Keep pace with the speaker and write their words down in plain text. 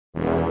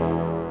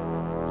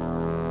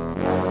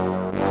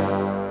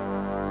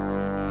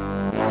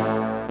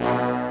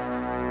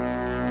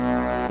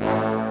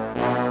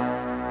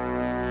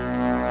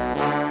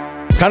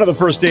Kind of the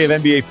first day of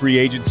NBA free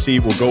agency.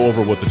 We'll go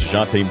over what the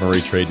DeJounte Murray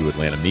trade to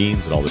Atlanta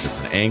means and all the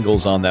different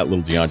angles on that.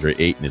 Little DeAndre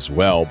Ayton as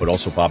well, but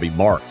also Bobby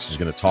Marks is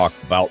going to talk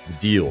about the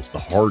deals, the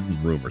Harden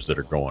rumors that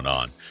are going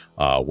on,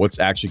 what's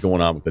actually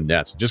going on with the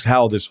Nets, just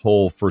how this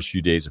whole first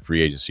few days of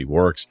free agency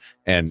works,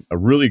 and a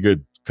really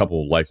good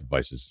couple of life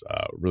advices.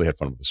 Really had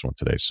fun with this one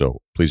today,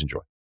 so please enjoy.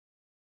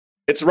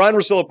 It's the Ryan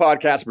Russillo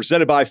podcast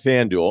presented by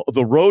FanDuel.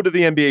 The road to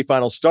the NBA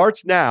Finals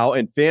starts now,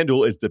 and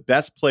FanDuel is the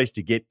best place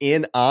to get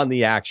in on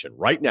the action.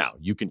 Right now,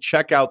 you can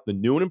check out the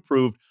new and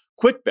improved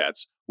Quick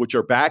Bets, which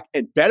are back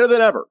and better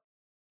than ever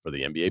for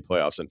the NBA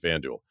playoffs on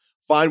FanDuel.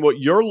 Find what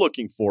you're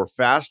looking for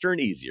faster and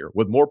easier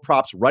with more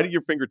props right at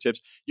your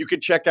fingertips. You can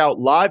check out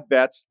live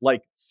bets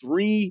like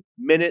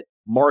 3-minute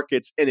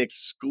markets and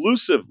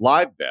exclusive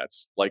live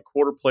bets like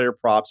quarter player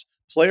props,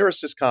 player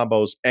assist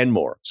combos, and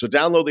more. So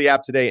download the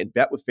app today and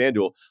bet with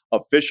FanDuel,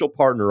 official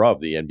partner of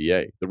the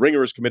NBA. The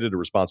Ringer is committed to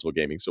responsible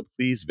gaming, so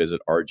please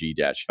visit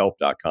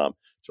rg-help.com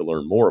to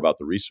learn more about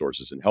the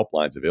resources and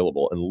helplines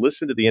available and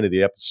listen to the end of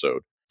the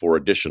episode for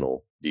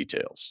additional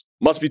details.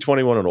 Must be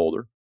 21 and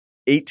older,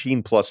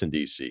 18 plus in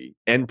D.C.,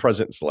 and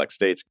present in select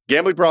states.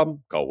 Gambling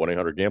problem? Call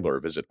 1-800-GAMBLER or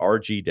visit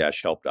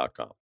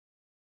rg-help.com.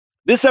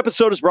 This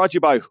episode is brought to you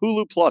by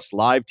Hulu Plus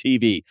Live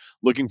TV.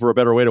 Looking for a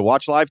better way to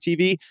watch live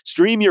TV?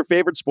 Stream your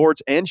favorite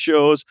sports and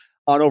shows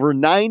on over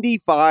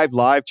 95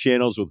 live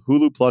channels with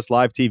Hulu Plus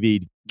Live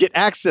TV. Get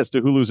access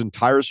to Hulu's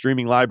entire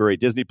streaming library,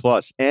 Disney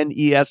Plus and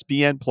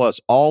ESPN Plus,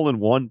 all in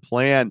one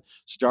plan.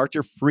 Start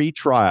your free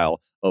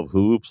trial of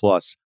Hulu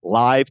Plus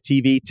Live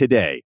TV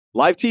today.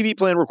 Live TV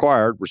plan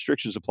required.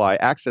 Restrictions apply.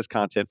 Access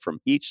content from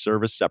each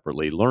service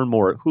separately. Learn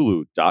more at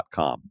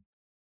hulu.com.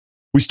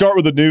 We start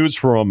with the news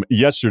from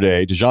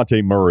yesterday,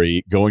 DeJounte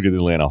Murray going to the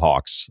Atlanta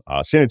Hawks.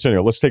 San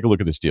Antonio, let's take a look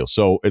at this deal.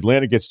 So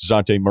Atlanta gets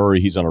DeJounte Murray.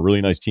 He's on a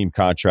really nice team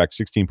contract,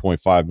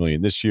 $16.5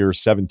 million this year,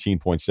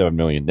 $17.7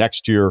 million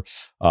next year.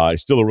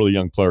 He's still a really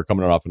young player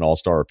coming off an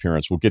all-star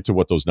appearance. We'll get to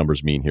what those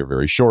numbers mean here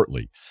very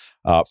shortly.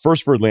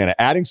 First for Atlanta,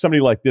 adding somebody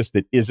like this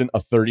that isn't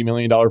a $30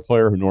 million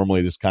player, who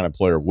normally this kind of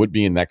player would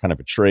be in that kind of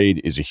a trade,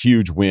 is a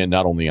huge win,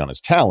 not only on his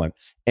talent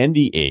and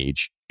the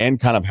age and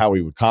kind of how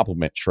he would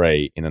complement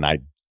Trey in an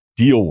ideal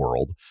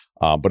world,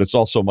 but it's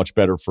also much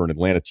better for an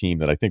Atlanta team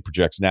that I think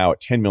projects now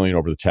at $10 million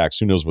over the tax.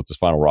 Who knows what this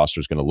final roster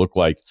is going to look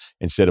like,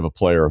 instead of a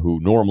player who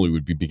normally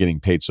would be getting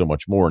paid so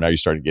much more. Now you're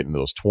starting to get into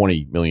those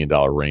 $20 million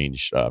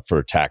range for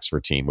a tax for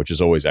a team, which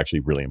is always actually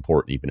really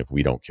important, even if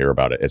we don't care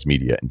about it as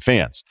media and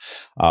fans.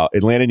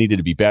 Atlanta needed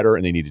to be better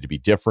and they needed to be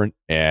different.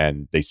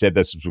 And they said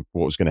this is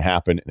what was going to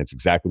happen. And it's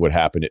exactly what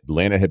happened.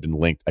 Atlanta had been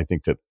linked, I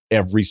think, to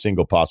every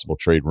single possible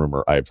trade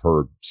rumor I've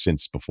heard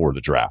since before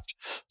the draft.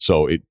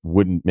 So it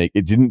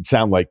didn't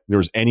sound like there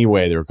was any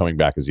way they were coming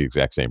back as the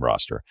exact same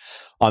roster.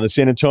 On the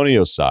San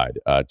Antonio side,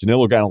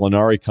 Danilo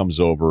Gallinari comes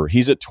over.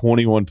 He's at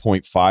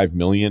 $21.5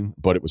 million,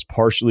 but it was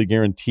partially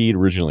guaranteed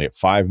originally at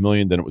 $5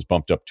 million. Then it was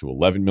bumped up to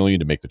 $11 million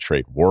to make the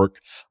trade work.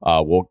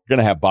 We're going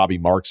to have Bobby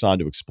Marks on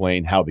to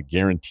explain how the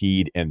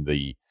guaranteed and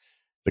the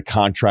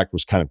contract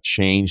was kind of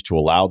changed to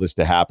allow this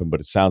to happen,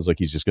 but it sounds like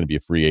he's just going to be a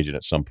free agent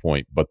at some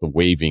point, but the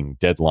waiving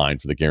deadline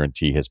for the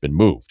guarantee has been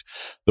moved.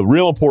 The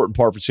real important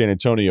part for San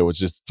Antonio is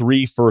just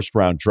 3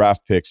 first-round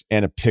draft picks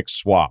and a pick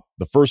swap.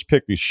 The first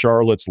pick is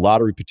Charlotte's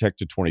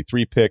lottery-protected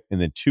 23 pick, and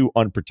then 2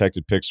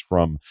 unprotected picks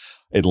from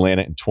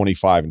Atlanta in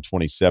 25 and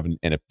 27,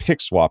 and a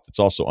pick swap that's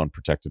also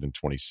unprotected in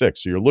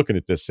 26. So you're looking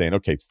at this saying,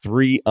 okay,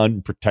 3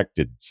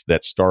 unprotecteds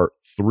that start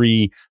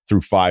 3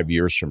 through 5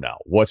 years from now.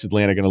 What's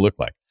Atlanta going to look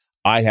like?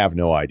 I have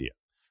no idea.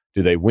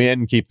 Do they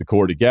win, keep the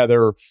core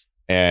together,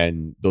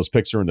 and those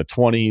picks are in the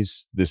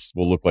 20s? This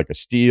will look like a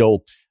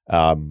steal.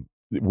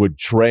 Would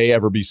Trey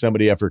ever be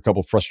somebody after a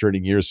couple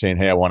frustrating years saying,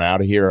 hey, I want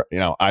out of here?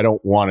 I don't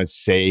want to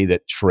say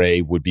that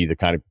Trey would be the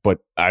kind of,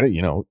 but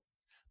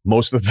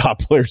most of the top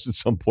players at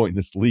some point in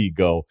this league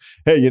go,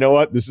 hey, you know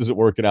what? This isn't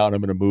working out. I'm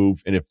going to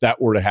move. And if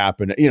that were to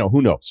happen,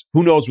 who knows?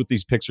 Who knows what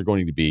these picks are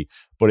going to be?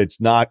 But it's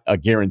not a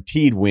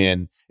guaranteed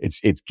win.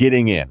 It's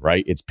getting in,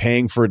 right? It's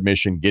paying for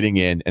admission, getting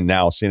in. And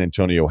now San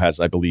Antonio has,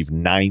 I believe,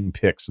 9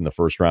 picks in the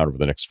first round over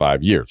the next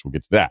 5 years. We'll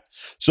get to that.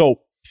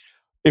 So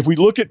if we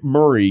look at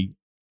Murray,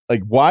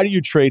 like, why do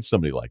you trade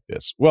somebody like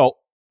this? Well,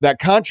 that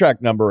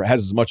contract number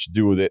has as much to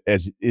do with it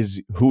as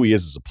is who he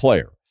is as a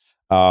player.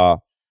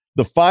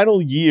 The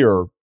final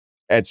year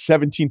at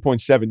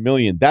 $17.7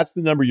 million, that's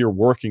the number you're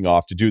working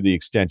off to do the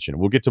extension.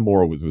 We'll get to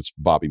more with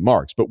Bobby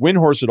Marks. But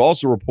Windhorst had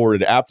also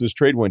reported after this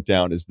trade went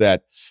down is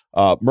that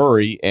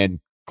Murray and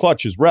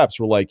Clutch, his reps,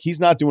 were like, he's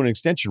not doing an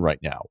extension right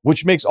now,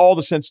 which makes all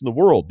the sense in the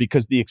world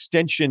because the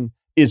extension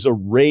is a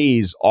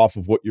raise off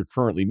of what you're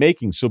currently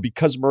making. So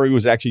because Murray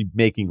was actually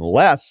making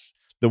less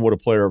than what a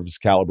player of his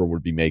caliber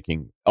would be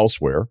making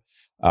elsewhere,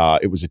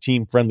 it was a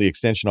team-friendly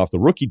extension off the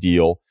rookie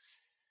deal,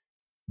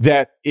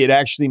 that it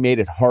actually made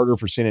it harder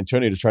for San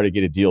Antonio to try to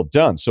get a deal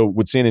done. So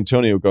would San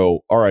Antonio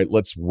go, all right,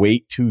 let's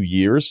wait 2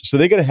 years? So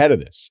they get ahead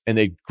of this and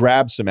they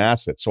grab some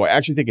assets. So I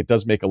actually think it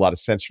does make a lot of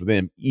sense for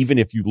them, even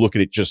if you look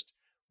at it just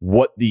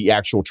what the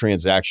actual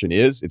transaction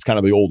is. It's kind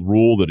of the old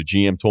rule that a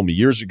GM told me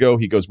years ago.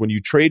 He goes, when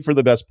you trade for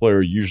the best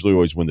player, you usually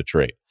always win the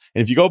trade.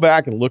 And if you go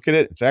back and look at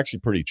it, it's actually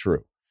pretty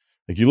true.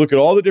 Like you look at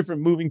all the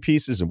different moving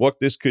pieces and what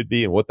this could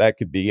be and what that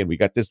could be, and we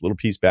got this little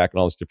piece back and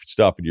all this different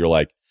stuff, and you're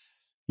like,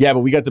 yeah,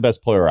 but we got the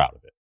best player out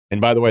of it. And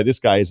by the way, this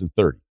guy isn't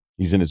 30.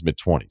 He's in his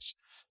mid-20s.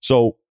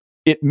 So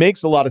it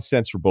makes a lot of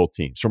sense for both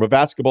teams. From a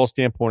basketball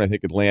standpoint, I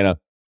think Atlanta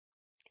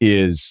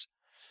is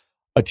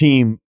a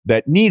team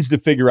that needs to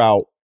figure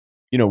out,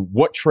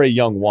 what Trae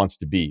Young wants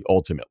to be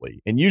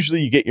ultimately. And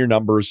usually you get your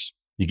numbers,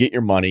 you get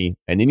your money,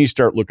 and then you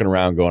start looking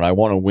around going, I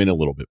want to win a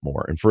little bit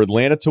more. And for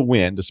Atlanta to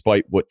win,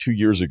 despite what 2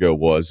 years ago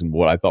was and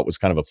what I thought was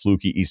kind of a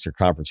fluky Eastern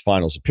Conference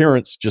Finals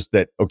appearance, just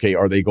that, okay,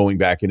 are they going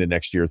back into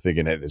next year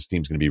thinking, hey, this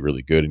team's going to be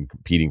really good and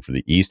competing for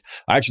the East?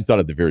 I actually thought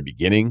at the very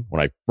beginning, when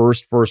I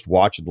first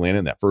watched Atlanta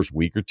in that first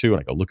week or two,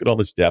 and I go, look at all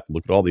this depth,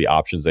 look at all the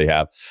options they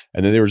have.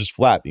 And then they were just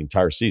flat the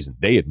entire season.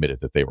 They admitted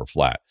that they were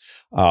flat.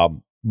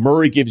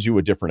 Murray gives you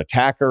a different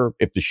attacker.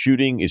 If the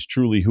shooting is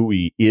truly who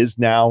he is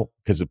now,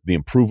 because of the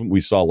improvement we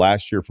saw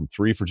last year from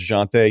three for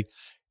DeJounte,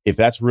 if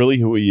that's really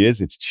who he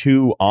is, it's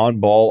two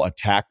on-ball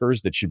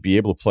attackers that should be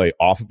able to play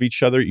off of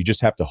each other. You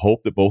just have to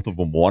hope that both of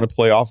them want to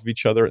play off of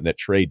each other and that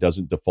Trae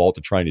doesn't default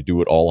to trying to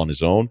do it all on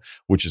his own,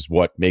 which is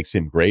what makes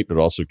him great, but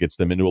also gets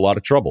them into a lot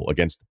of trouble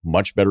against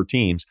much better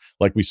teams.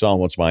 Like we saw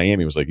once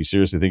Miami was like, you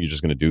seriously think you're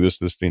just going to do this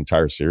the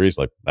entire series?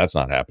 Like, that's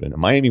not happening.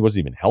 And Miami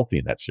wasn't even healthy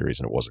in that series,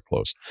 and it wasn't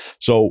close.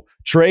 So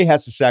Trae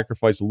has to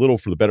sacrifice a little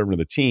for the betterment of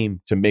the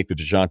team to make the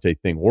DeJounte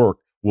thing work.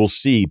 We'll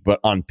see, but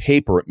on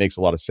paper, it makes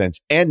a lot of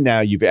sense. And now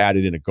you've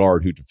added in a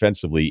guard who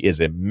defensively is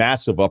a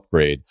massive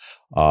upgrade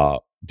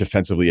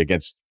defensively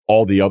against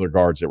all the other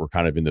guards that were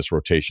kind of in this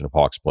rotation of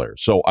Hawks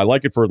players. So I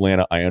like it for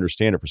Atlanta. I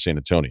understand it for San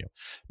Antonio.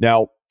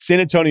 Now,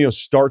 San Antonio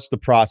starts the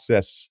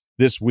process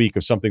this week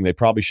of something they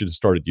probably should have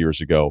started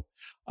years ago,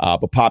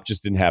 but Pop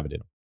just didn't have it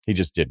in him. He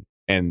just didn't.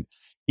 And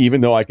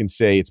even though I can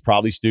say it's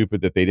probably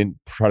stupid that they didn't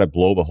try to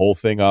blow the whole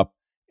thing up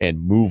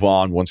and move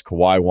on once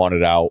Kawhi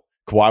wanted out,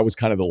 Kawhi was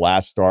kind of the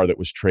last star that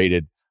was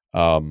traded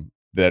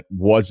that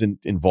wasn't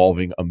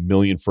involving a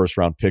million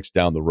first-round picks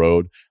down the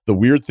road. The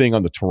weird thing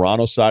on the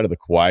Toronto side of the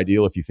Kawhi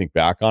deal, if you think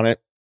back on it,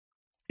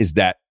 is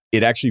that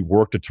it actually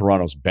worked to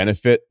Toronto's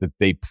benefit, that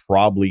they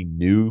probably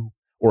knew,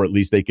 or at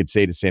least they could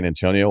say to San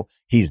Antonio,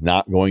 he's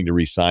not going to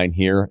re-sign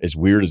here. As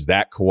weird as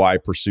that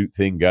Kawhi pursuit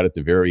thing got at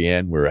the very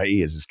end where, hey,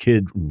 is this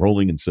kid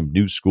enrolling in some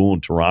new school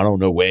in Toronto?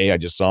 No way. I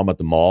just saw him at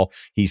the mall.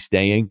 He's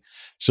staying.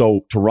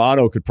 So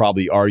Toronto could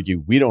probably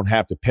argue we don't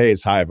have to pay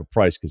as high of a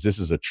price because this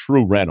is a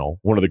true rental,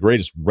 one of the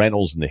greatest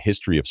rentals in the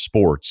history of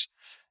sports.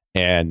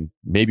 And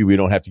maybe we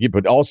don't have to give,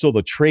 but also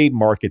the trade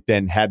market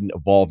then hadn't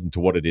evolved into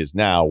what it is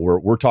now, where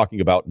we're talking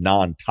about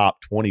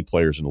non-top 20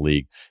 players in the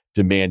league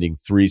demanding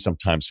 3,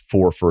 sometimes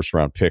 4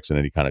 first-round picks in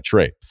any kind of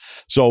trade.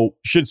 So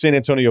should San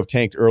Antonio have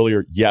tanked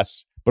earlier?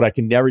 Yes, but I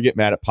can never get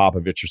mad at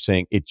Popovich for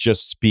saying it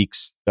just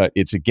speaks,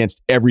 it's against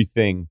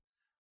everything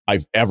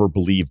I've ever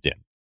believed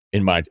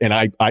in my, and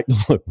I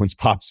look, when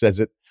Pop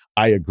says it,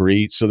 I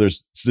agree. So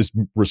there's this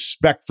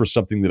respect for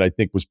something that I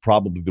think was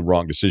probably the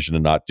wrong decision to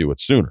not do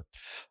it sooner.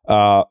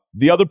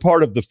 The other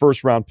part of the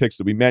first round picks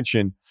that we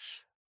mentioned,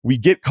 we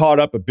get caught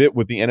up a bit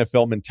with the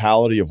NFL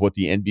mentality of what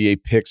the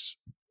NBA picks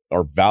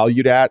are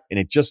valued at, and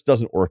it just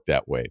doesn't work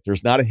that way.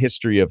 There's not a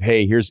history of,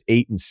 hey, here's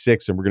 8 and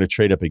 6, and we're going to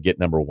trade up and get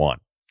number 1.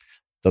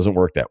 Doesn't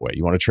work that way.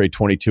 You want to trade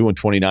 22 and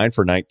 29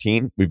 for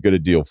 19? We've got a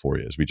deal for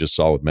you, as we just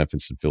saw with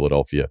Memphis and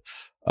Philadelphia.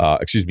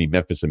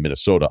 Memphis and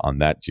Minnesota on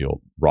that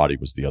deal. Roddy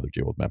was the other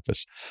deal with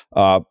Memphis.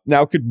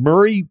 Now, could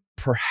Murray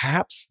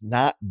perhaps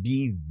not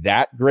be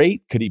that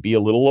great? Could he be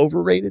a little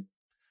overrated?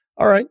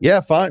 All right. Yeah,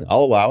 fine.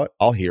 I'll allow it.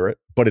 I'll hear it.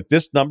 But at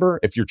this number,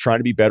 if you're trying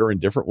to be better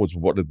and different, was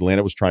what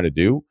Atlanta was trying to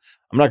do,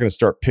 I'm not going to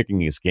start picking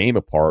his game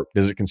apart.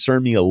 Does it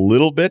concern me a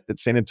little bit that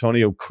San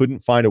Antonio couldn't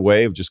find a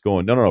way of just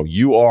going, no,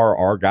 you are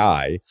our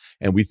guy,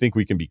 and we think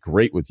we can be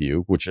great with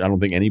you, which I don't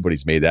think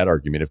anybody's made that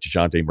argument. If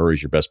DeJounte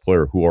Murray's your best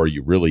player, who are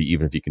you really,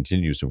 even if he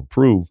continues to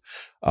improve?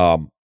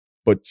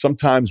 But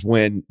sometimes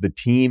when the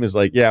team is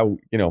like, yeah,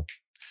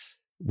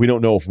 we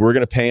don't know if we're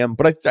going to pay him.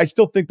 But I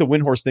still think the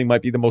Windhorse thing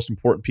might be the most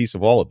important piece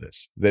of all of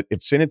this. That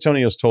if San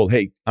Antonio's told,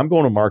 hey, I'm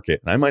going to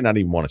market, and I might not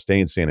even want to stay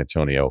in San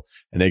Antonio,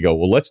 and they go,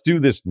 well, let's do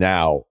this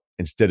now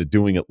instead of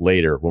doing it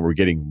later when we're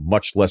getting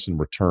much less in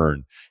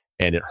return,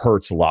 and it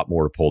hurts a lot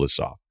more to pull this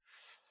off.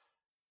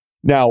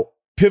 Now,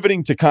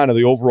 pivoting to kind of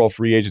the overall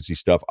free agency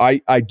stuff,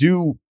 I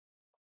do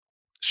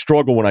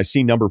struggle when I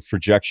see number of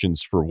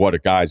projections for what a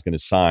guy's going to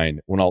sign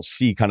when I'll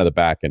see kind of the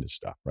back end of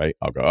stuff, right?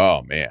 I'll go,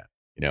 oh, man.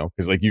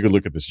 Because like you could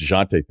look at this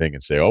DeJounte thing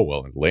and say, oh,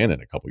 well, Atlanta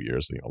in a couple of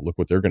years, look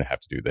what they're going to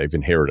have to do. They've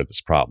inherited this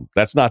problem.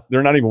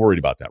 They're not even worried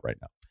about that right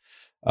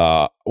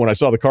now. When I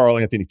saw the Karl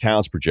Anthony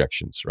Towns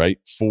projections, right?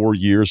 4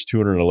 years,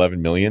 $211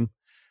 million.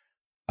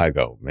 I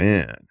go,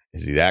 man,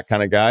 is he that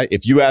kind of guy?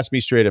 If you ask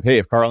me straight up, hey,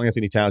 if Karl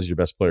Anthony Towns is your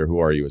best player, who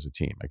are you as a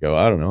team? I go,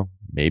 I don't know,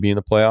 maybe in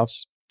the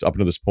playoffs. Up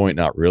until this point,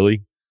 not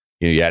really.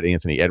 You add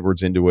Anthony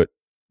Edwards into it.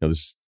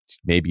 This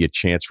maybe a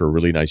chance for a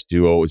really nice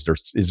duo? Is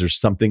there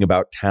something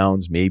about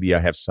Towns maybe I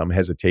have some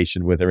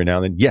hesitation with every now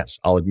and then? Yes,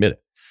 I'll admit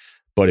it.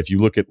 But if you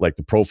look at like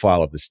the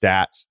profile of the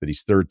stats, that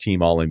he's third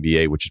team All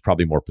NBA, which is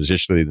probably more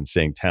positionally than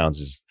saying Towns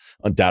is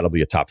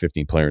undoubtedly a top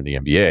 15 player in the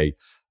NBA.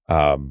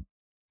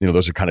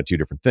 Those are kind of two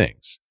different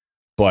things.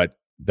 But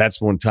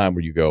that's one time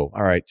where you go,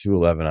 all right,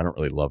 211, I don't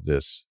really love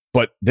this.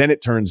 But then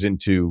it turns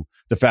into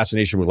the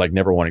fascination with like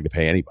never wanting to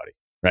pay anybody,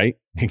 right?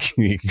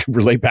 You can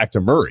relate back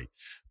to Murray.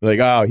 Like,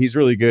 oh, he's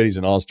really good. He's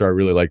an all-star. I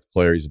really like the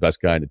player. He's the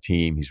best guy in the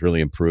team. He's really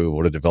improved.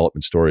 What a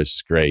development story. This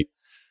is great.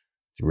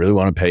 Do you really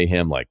want to pay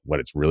him like what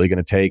it's really going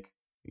to take,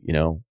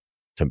 to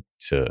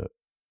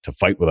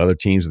fight with other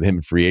teams with him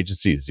in free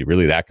agency? Is he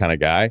really that kind of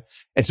guy?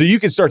 And so you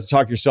can start to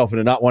talk yourself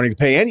into not wanting to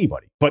pay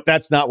anybody, but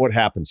that's not what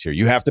happens here.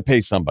 You have to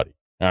pay somebody.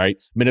 All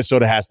right.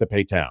 Minnesota has to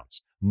pay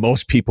Towns.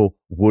 Most people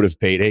would have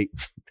paid Ayton.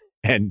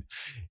 And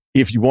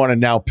if you want to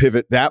now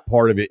pivot that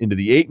part of it into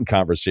the Ayton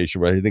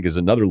conversation, what I think is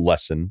another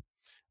lesson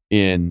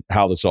in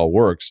how this all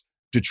works,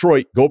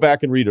 Detroit, go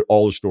back and read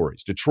all the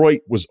stories.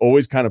 Detroit was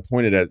always kind of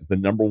pointed at as the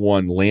number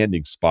one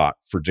landing spot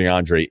for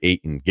DeAndre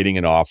Ayton, getting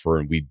an offer,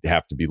 and we'd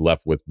have to be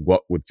left with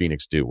what would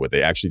Phoenix do? Would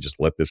they actually just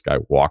let this guy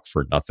walk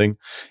for nothing?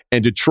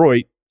 And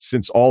Detroit,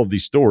 since all of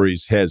these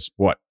stories, has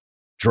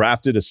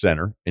drafted a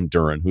center in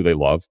Duren, who they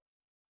love,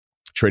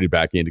 traded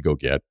back in to go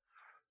get,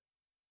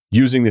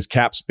 using this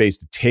cap space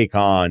to take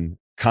on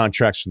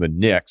contracts from the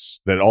Knicks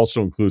that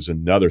also includes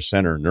another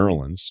center in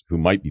Nerlens who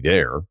might be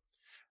there.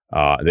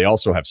 They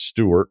also have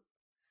Stewart.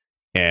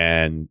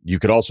 And you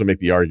could also make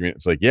the argument,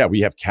 it's like, yeah,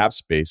 we have cap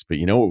space, but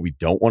you know what we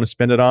don't want to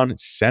spend it on?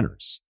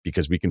 Centers,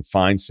 because we can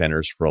find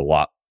centers for a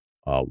lot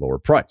lower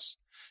price.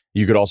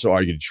 You could also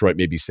argue Detroit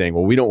may be saying,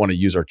 well, we don't want to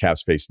use our cap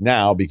space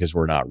now because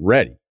we're not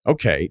ready.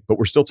 Okay, but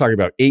we're still talking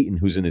about Ayton,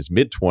 who's in his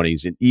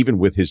mid-20s, and even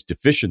with his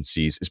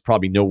deficiencies, is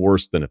probably no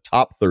worse than a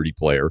top 30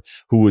 player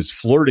who was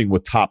flirting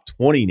with top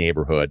 20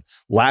 neighborhood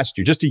last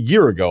year. Just a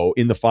year ago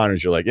in the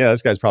finals, you're like, yeah,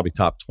 this guy's probably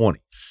top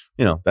 20.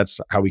 That's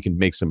how we can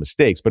make some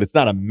mistakes, but it's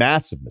not a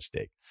massive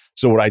mistake.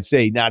 So what I'd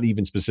say, not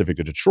even specific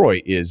to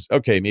Detroit, is,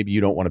 okay, maybe you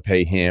don't want to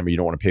pay him or you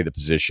don't want to pay the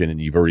position and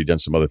you've already done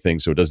some other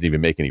things, so it doesn't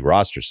even make any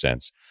roster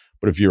sense.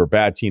 But if you're a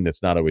bad team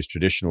that's not always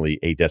traditionally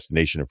a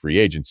destination of free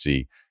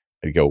agency,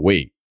 I'd go,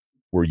 wait,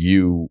 were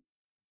you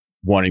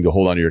wanting to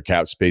hold on to your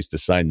cap space to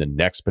sign the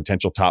next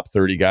potential top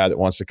 30 guy that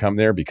wants to come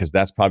there? Because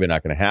that's probably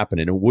not going to happen.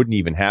 And it wouldn't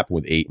even happen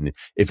with Ayton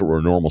if it were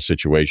a normal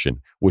situation,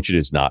 which it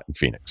is not in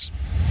Phoenix.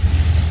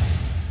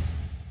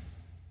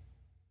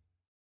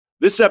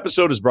 This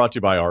episode is brought to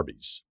you by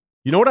Arby's.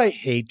 You know what I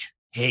hate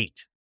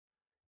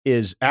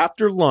is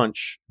after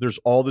lunch, there's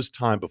all this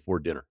time before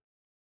dinner.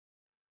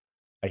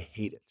 I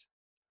hate it.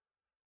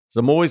 So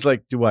I'm always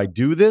like, do I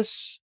do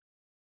this?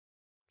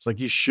 It's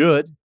like, you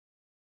should.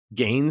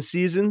 Gain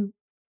season,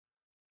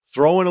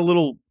 throw in a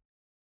little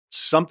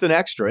something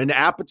extra, an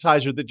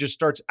appetizer that just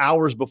starts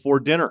hours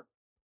before dinner.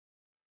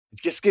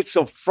 It just gets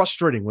so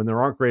frustrating when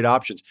there aren't great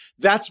options.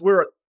 That's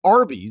where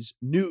Arby's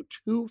new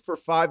 2 for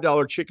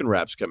 $5 chicken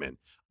wraps come in.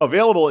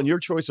 Available in your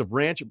choice of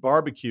ranch,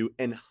 barbecue,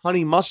 and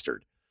honey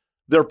mustard.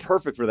 They're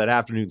perfect for that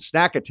afternoon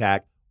snack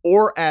attack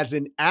or as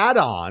an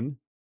add-on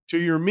to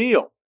your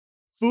meal.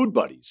 Food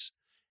buddies.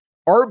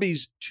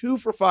 Arby's 2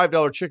 for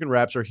 $5 chicken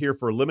wraps are here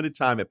for a limited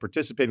time at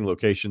participating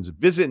locations.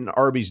 Visit an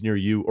Arby's near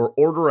you or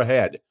order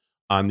ahead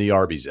on the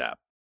Arby's app.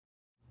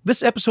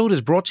 This episode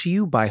is brought to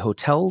you by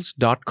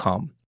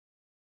Hotels.com.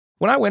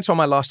 When I went on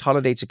my last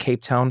holiday to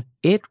Cape Town,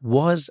 it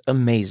was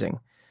amazing.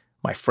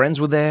 My friends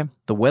were there,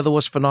 the weather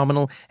was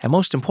phenomenal, and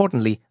most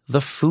importantly,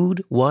 the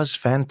food was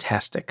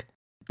fantastic.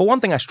 But one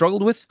thing I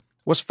struggled with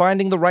was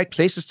finding the right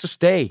places to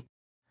stay.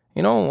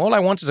 All I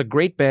want is a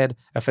great bed,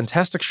 a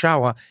fantastic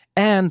shower,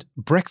 and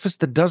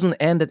breakfast that doesn't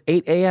end at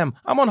 8 a.m.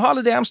 I'm on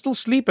holiday, I'm still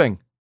sleeping.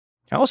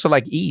 I also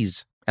like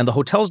ease, and the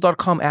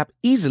Hotels.com app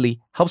easily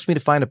helps me to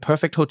find a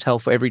perfect hotel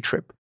for every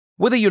trip.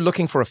 Whether you're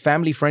looking for a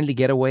family-friendly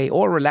getaway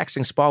or a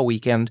relaxing spa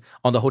weekend,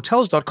 on the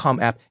Hotels.com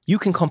app, you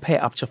can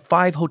compare up to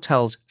 5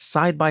 hotels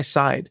side by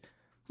side.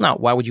 Now,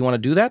 why would you want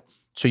to do that?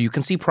 So you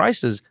can see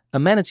prices,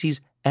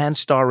 amenities, and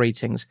star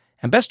ratings.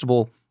 And best of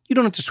all, you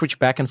don't have to switch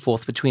back and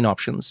forth between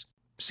options.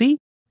 See?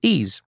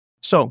 Ease.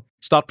 So,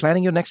 start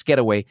planning your next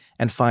getaway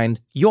and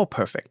find your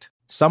perfect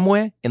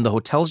somewhere in the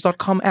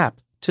Hotels.com app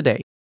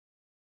today.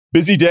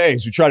 Busy day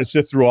as we try to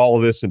sift through all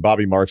of this, and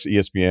Bobby Marks,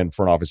 ESPN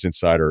front office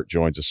insider,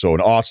 joins us. So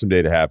an awesome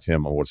day to have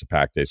him on What's a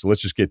Pack Day. So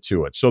let's just get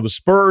to it. So the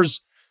Spurs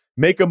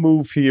make a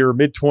move here,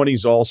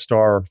 mid-20s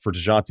all-star for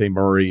DeJounte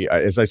Murray.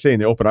 As I say in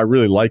the open, I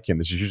really like him.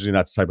 This is usually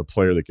not the type of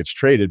player that gets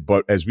traded,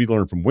 but as we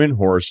learned from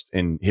Windhorst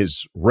and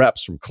his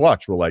reps from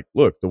Clutch, we're like,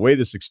 look, the way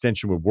this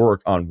extension would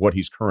work on what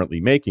he's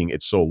currently making,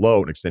 it's so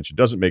low, an extension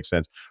doesn't make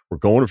sense. We're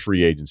going to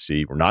free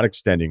agency. We're not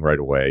extending right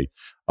away.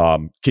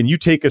 Can you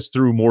take us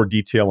through more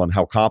detail on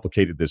how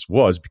complicated this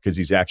was? Because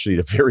he's actually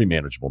at a very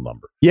manageable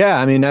number. Yeah,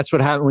 I mean, that's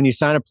what happens when you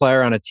sign a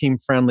player on a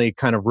team-friendly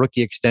kind of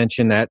rookie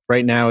extension that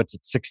right now it's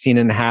at 16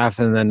 and a half,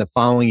 and then the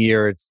following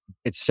year it's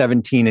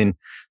 17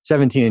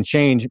 and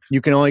change.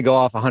 You can only go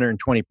off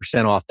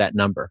 120% off that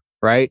number.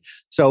 right?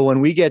 So when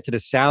we get to the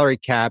salary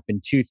cap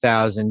in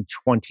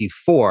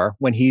 2024,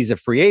 when he's a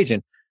free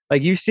agent,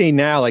 like you see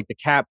now, like the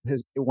cap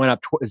is going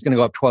to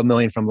go up 12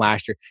 million from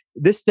last year.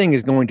 This thing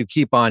is going to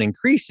keep on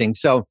increasing.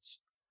 So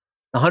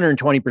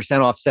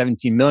 120% off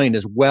 17 million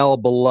is well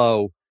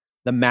below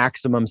the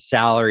maximum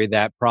salary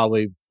that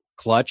probably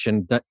Clutch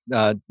and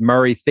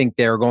Murray think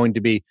they're going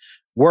to be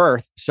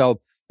worth.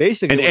 So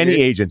basically, and any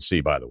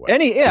agency, by the way,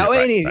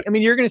 right. I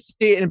mean, you're going to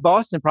see it in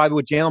Boston probably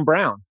with Jaylen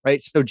Brown,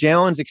 right? So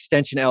Jalen's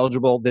extension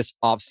eligible this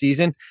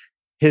offseason.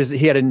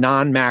 He had a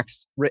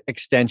non-max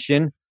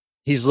extension.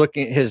 He's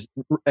looking his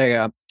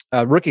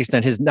rookie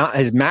extension.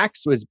 His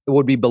max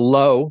would be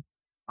below.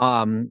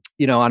 On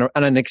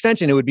an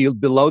extension, it would be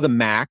below the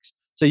max.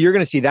 So you're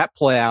going to see that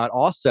play out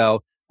also.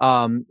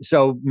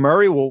 So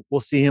Murray will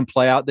see him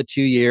play out the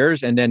 2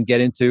 years and then get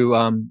into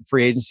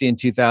free agency in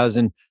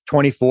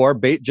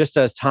 2024, just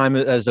as time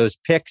as those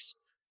picks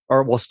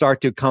will start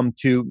to come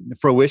to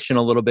fruition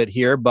a little bit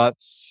here. But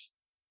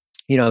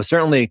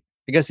certainly,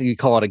 I guess you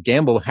call it a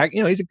gamble. Heck,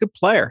 he's a good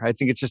player. I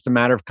think it's just a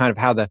matter of kind of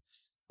how the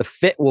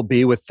fit will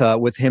be with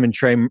him and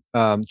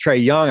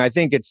Trae Young. I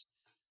think it's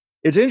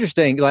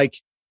interesting. Like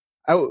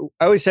I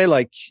always say,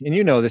 like, and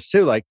you know this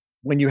too, like,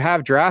 when you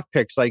have draft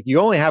picks, like you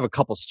only have a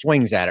couple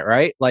swings at it,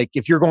 right? Like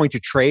if you're going to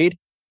trade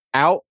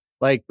out,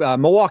 like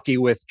Milwaukee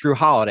with Drew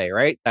Holiday,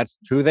 right? That's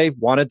who they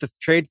wanted to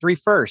trade 3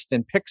 first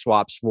and pick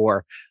swaps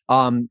for.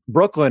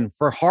 Brooklyn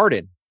for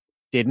Harden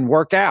didn't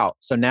work out.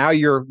 So now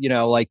you're,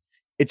 like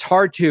it's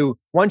hard to,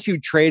 once you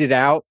trade it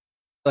out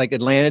like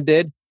Atlanta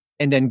did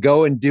and then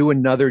go and do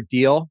another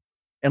deal,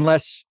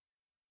 unless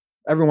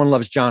everyone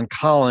loves John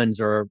Collins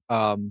or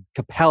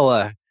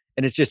Capella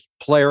and it's just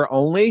player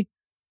only.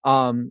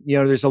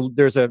 There's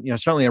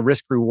certainly a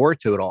risk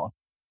reward to it all.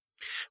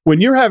 When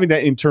you're having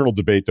that internal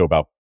debate though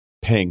about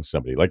paying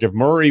somebody, like if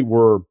Murray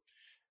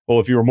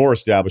if you were more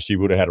established, he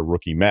would have had a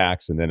rookie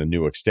max and then a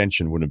new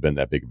extension wouldn't have been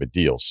that big of a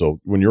deal. So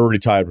when you're already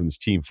tied from this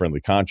team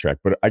friendly contract,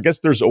 but I guess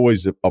there's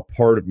always a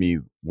part of me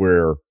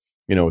where,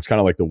 it's kind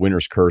of like the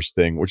winner's curse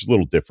thing, which is a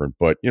little different.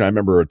 But, I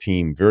remember a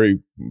team very,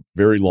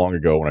 very long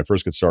ago when I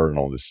first got started in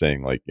all this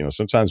saying, like,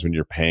 sometimes when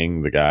you're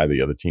paying the guy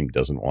the other team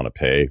doesn't want to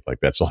pay, like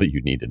that's all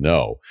you need to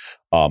know.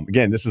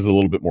 Again, this is a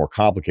little bit more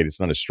complicated. It's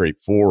not as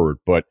straightforward,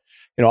 but,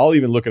 I'll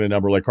even look at a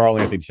number like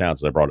Karl-Anthony Towns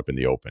that I brought up in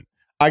the open.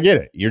 I get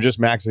it. You're just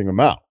maxing them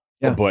out.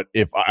 Yeah. But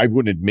if I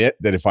wouldn't admit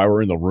that if I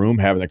were in the room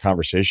having the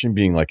conversation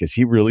being like, is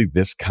he really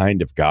this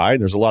kind of guy?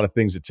 There's a lot of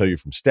things that tell you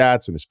from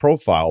stats and his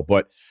profile,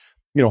 but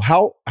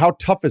how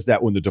tough is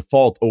that when the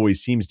default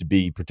always seems to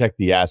be protect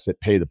the asset,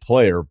 pay the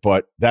player,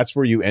 but that's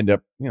where you end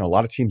up, a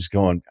lot of teams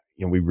going,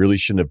 we really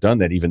shouldn't have done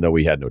that even though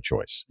we had no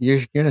choice. You're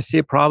going to see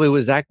it probably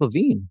with Zach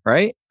LaVine,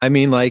 right? I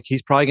mean, like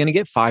he's probably going to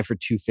get 5 for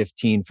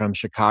 $215 from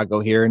Chicago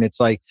here. And it's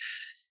like,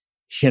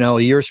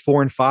 years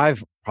 4 and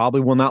 5 probably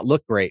will not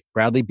look great.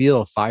 Bradley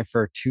Beal, 5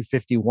 for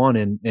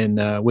 $251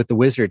 and with the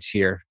Wizards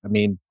here. I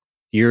mean,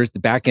 the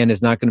back end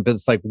is not going to be,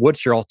 it's like,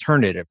 what's your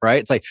alternative,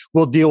 right? It's like,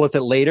 we'll deal with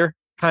it later.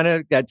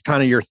 That's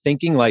kind of your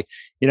thinking, like,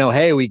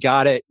 hey, we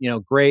got it,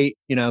 great.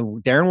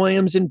 Darren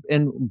Williams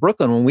in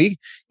Brooklyn,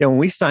 when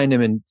we signed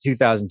him in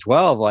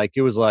 2012, like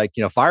it was like,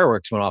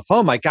 fireworks went off.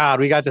 Oh my God,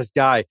 we got this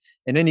guy.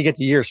 And then you get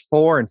to years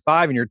 4 and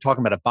 5 and you're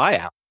talking about a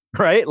buyout,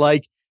 right?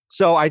 Like,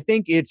 so I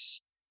think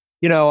it's,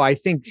 I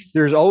think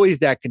there's always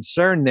that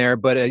concern there,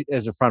 but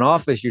as a front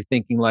office, you're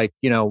thinking like,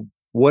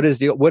 what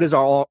is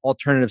our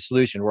alternative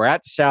solution? We're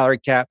at the salary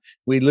cap.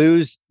 We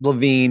lose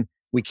LaVine.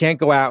 We can't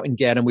go out and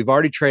get him. We've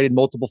already traded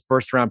multiple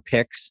first round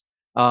picks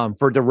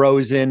for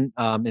DeRozan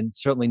and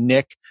certainly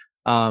Nick.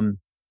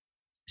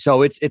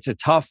 So it's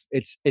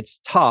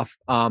tough.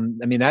 I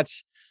mean,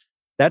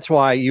 that's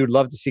why you'd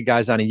love to see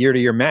guys on a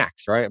year-to-year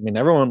max, right? I mean,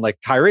 everyone like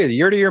Kyrie, the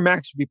year-to-year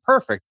max would be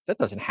perfect. That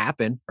doesn't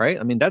happen, right?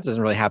 I mean, that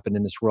doesn't really happen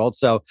in this world.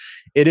 So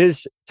it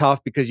is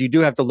tough because you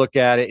do have to look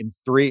at it in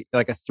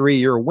a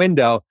 3-year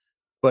window,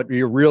 but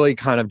you're really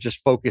kind of just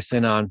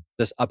focusing on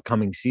this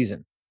upcoming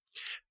season.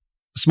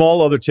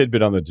 Small other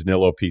tidbit on the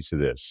Danilo piece of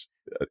this.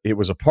 It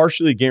was a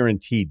partially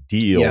guaranteed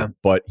deal,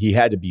 but he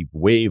had to be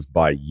waived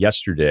by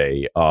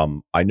yesterday.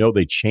 I know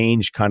they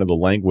changed kind of the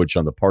language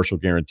on the partial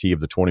guarantee of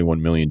the $21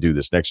 million due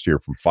this next year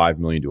from $5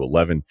 million to $11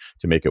 million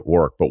to make it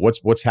work. But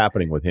what's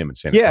happening with him in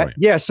San Antonio?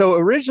 Yeah. So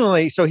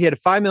originally, he had a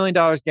 $5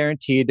 million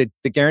guaranteed.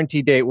 The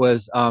guarantee date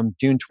was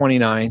June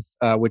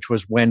 29th, which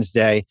was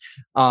Wednesday.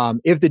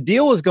 If the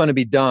deal was going to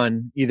be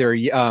done either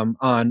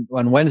on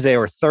Wednesday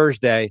or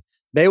Thursday,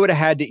 they would have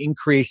had to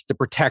increase the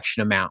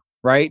protection amount,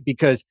 right?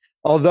 Because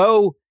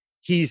although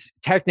he's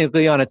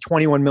technically on a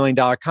 $21 million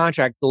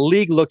contract, the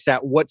league looks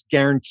at what's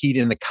guaranteed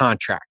in the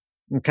contract.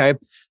 Okay.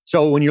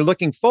 So when you're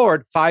looking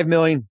forward, $5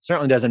 million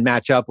certainly doesn't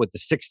match up with the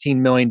 $16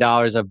 million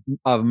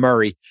of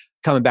Murray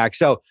coming back.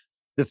 So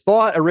the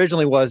thought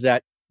originally was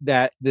that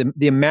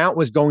the amount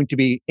was going to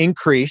be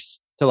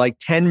increased to like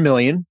 $10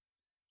 million.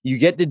 You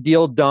get the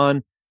deal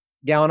done.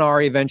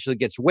 Gallinari eventually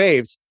gets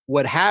waived.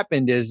 What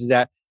happened is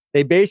that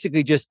they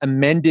basically just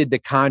amended the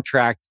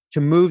contract to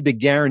move the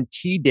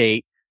guarantee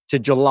date to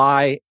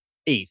July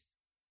 8th.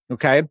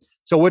 Okay.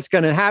 So what's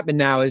going to happen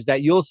now is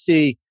that you'll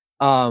see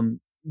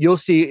you'll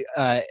see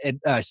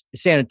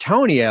San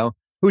Antonio,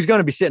 who's going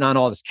to be sitting on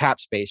all this cap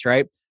space,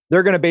 right?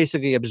 They're going to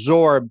basically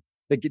absorb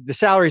the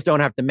salaries. Don't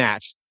have to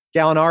match.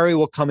 Gallinari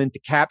will come into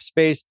cap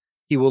space.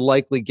 He will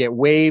likely get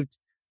waived.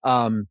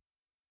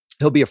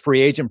 He'll be a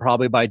free agent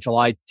probably by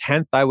July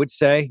 10th, I would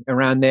say,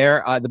 around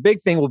there. The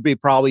big thing will be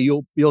probably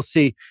you'll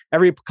see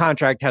every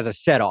contract has a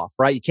set off,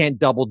 right? You can't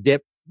double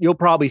dip. You'll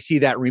probably see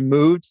that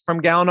removed from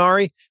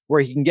Gallinari,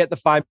 where he can get the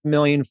 $5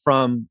 million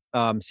from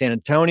San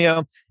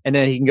Antonio, and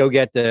then he can go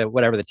get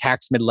the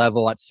tax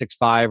mid-level at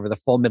 6.5 or the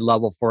full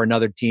mid-level for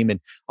another team,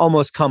 and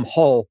almost come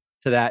whole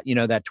to that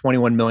that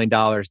 $21 million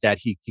that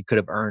he could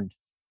have earned.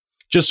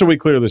 Just so we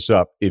clear this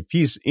up, if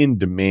he's in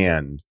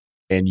demand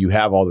and you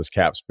have all this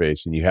cap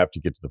space and you have to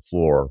get to the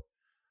floor,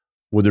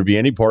 would there be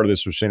any part of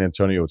this where San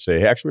Antonio would say,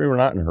 hey, actually, we're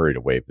not in a hurry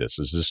to waive this?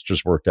 Is this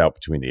just worked out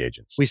between the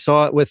agents? We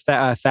saw it with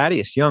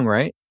Thaddeus Young,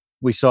 right?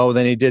 We saw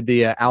then he did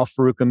the Al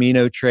Farouk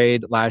Amino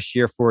trade last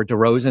year for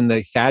DeRozan,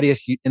 the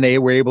Thaddeus, and they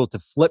were able to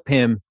flip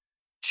him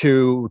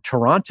to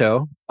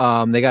Toronto.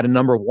 They got a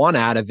number one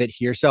out of it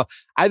here. So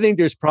I think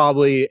there's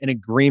probably an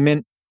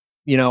agreement,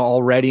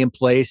 already in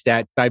place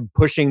that by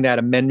pushing that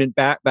amendment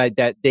back, by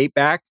that date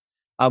back,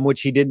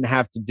 which he didn't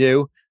have to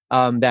do,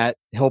 that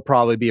he'll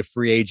probably be a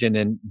free agent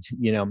and,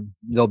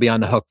 they'll be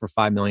on the hook for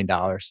 $5 million.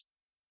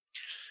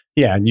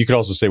 Yeah, and you could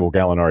also say, well,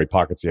 Gallinari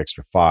pockets the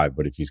extra 5,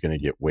 but if he's going to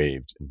get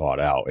waived and bought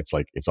out, it's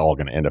like it's all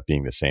going to end up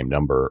being the same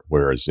number,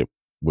 whereas it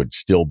would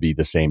still be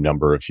the same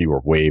number if he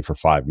were waived for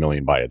 $5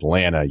 million by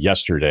Atlanta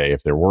yesterday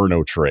if there were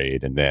no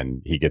trade, and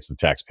then he gets the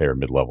taxpayer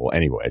mid-level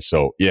anyway.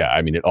 So, yeah,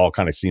 I mean, it all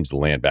kind of seems to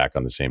land back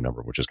on the same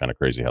number, which is kind of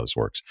crazy how this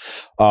works.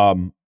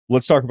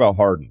 Let's talk about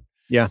Harden.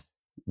 Yeah.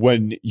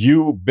 When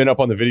you've been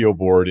up on the video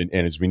board, and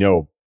as we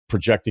know,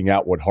 projecting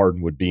out what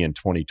Harden would be in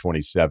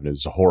 2027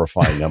 is a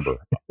horrifying number.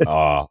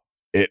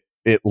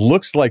 It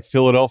looks like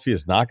Philadelphia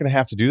is not going to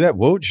have to do that.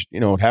 Woj,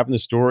 having the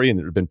story, and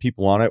there have been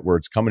people on it where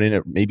it's coming in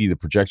at maybe the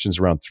projections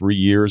around 3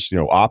 years,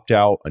 opt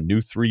out, a new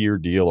 3-year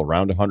deal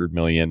around $100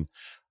 million.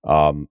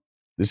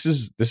 This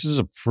is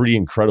a pretty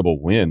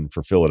incredible win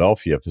for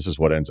Philadelphia if this is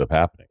what ends up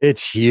happening.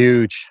 It's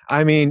huge.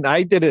 I mean,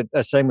 I did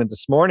a segment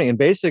this morning, and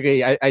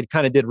basically I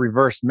kind of did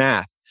reverse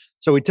math.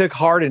 So we took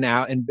Harden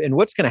out, and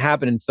what's going to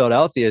happen in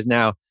Philadelphia is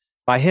now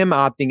by him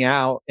opting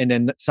out and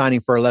then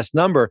signing for a less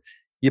number,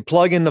 you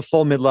plug in the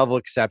full mid-level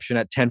exception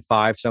at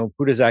 10.5. So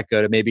who does that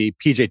go to? Maybe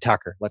PJ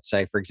Tucker, let's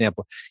say, for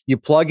example. You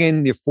plug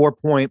in the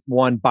 4.1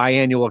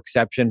 biannual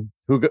exception.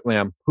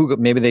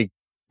 Maybe they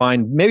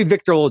find, maybe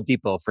Victor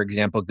Oladipo, for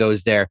example,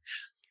 goes there.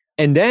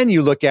 And then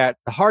you look at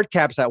the hard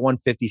caps at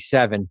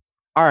 157.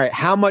 All right,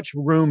 how much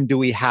room do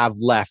we have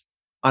left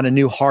on a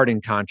new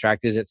Harden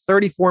contract? Is it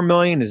 34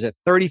 million? Is it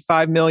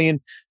 35 million?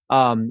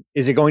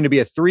 Is it going to be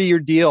a 3-year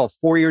deal, a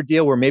 4-year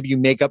deal where maybe you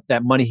make up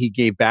that money he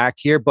gave back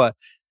here? But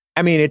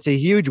I mean, it's a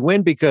huge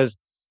win because,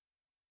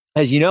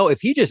 as you know,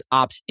 if he just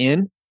opts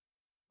in,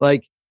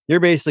 like you're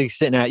basically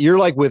you're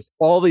like with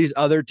all these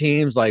other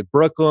teams like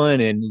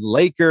Brooklyn and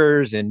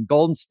Lakers and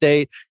Golden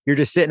State, you're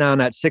just sitting on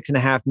that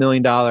 $6.5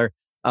 million,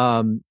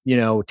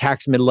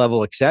 tax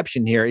mid-level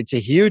exception here. It's a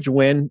huge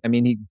win.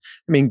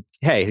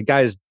 Hey, the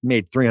guy's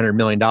made $300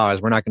 million.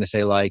 We're not going to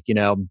say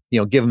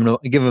give him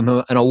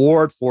an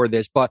award for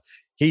this, but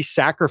he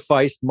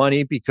sacrificed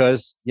money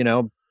because,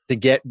 to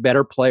get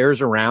better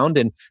players around.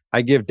 And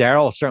I give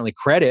Daryl certainly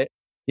credit.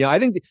 I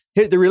think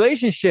the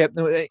relationship,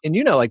 and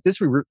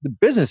the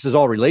business is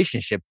all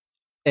relationship,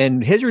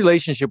 and his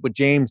relationship with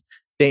James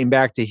dating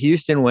back to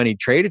Houston when he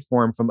traded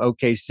for him from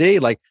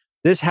OKC, like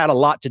this had a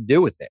lot to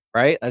do with it,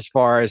 right? As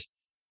far as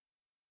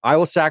I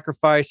will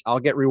sacrifice, I'll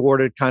get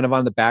rewarded kind of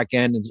on the back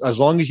end, as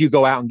long as you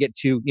go out and get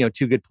two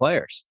good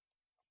players.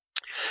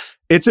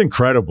 It's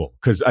incredible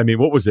because,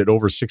 what was it?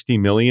 Over $60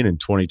 million in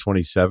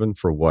 2027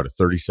 for what? A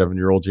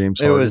 37-year-old James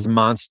Harden? It was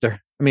monster.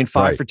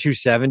 5 for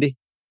 270.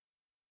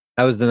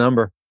 That was the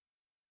number.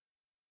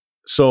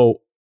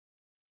 So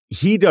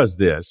he does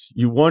this.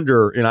 You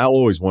wonder, and I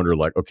always wonder,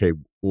 like, okay,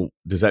 well,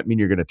 does that mean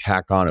you're going to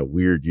tack on a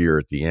weird year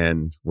at the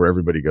end where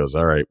everybody goes,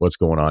 all right, what's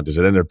going on? Does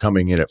it end up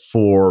coming in at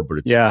 4, but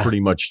it's pretty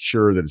much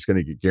sure that it's going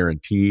to get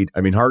guaranteed?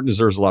 Harden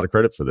deserves a lot of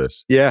credit for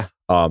this. Yeah.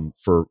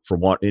 For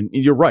one, and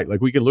you're right.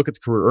 Like we can look at the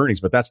career earnings,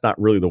 but that's not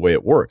really the way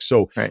it works.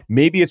 So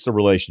maybe it's the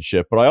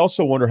relationship, but I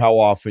also wonder how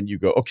often you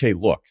go, okay,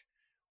 look,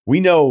 we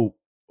know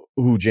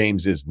who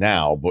James is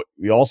now, but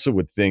we also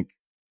would think,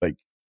 like,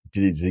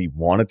 does he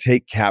want to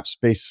take cap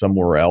space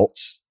somewhere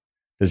else?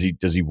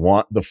 Does he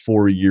want the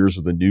 4 years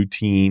with a new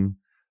team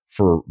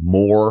for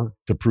more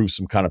to prove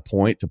some kind of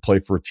point to play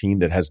for a team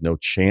that has no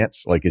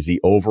chance? Like, is he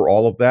over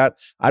all of that?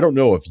 I don't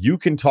know if you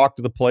can talk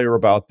to the player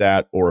about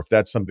that or if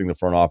that's something the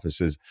front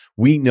office is.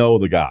 We know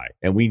the guy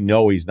and we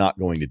know he's not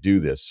going to do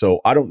this.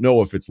 So I don't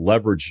know if it's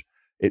leverage.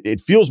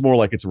 It feels more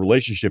like it's a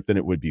relationship than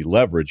it would be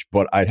leverage,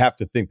 but I'd have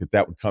to think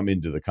that would come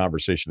into the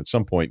conversation at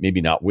some point, maybe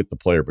not with the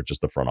player, but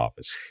just the front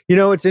office.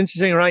 It's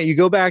interesting, right? You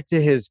go back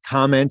to his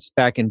comments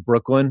back in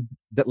Brooklyn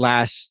that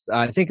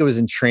I think it was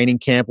in training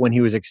camp when he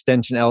was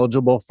extension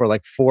eligible for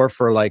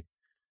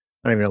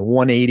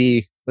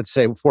 180, let's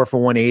say 4 for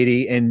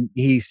 180. And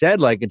he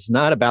said, like, it's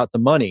not about the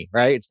money,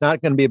 right? It's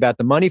not going to be about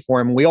the money for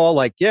him. We all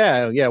like,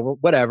 yeah,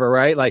 whatever,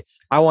 right? Like,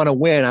 I want to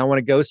win. I want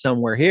to go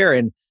somewhere here.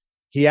 And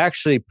he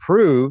actually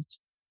proved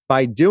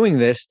by doing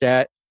this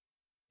that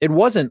it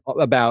wasn't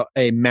about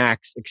a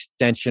max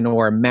extension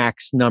or a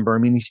max number. I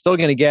mean, he's still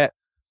going to get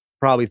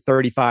probably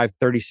 35,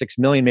 36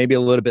 million, maybe a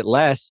little bit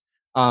less.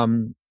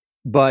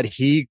 But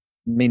he,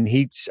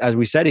 as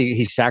we said,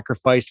 he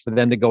sacrificed for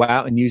them to go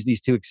out and use these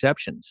two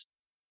exceptions.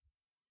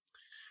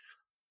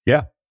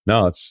 Yeah,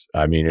 no,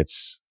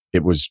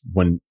 it was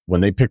when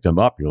they picked him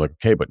up, you're like,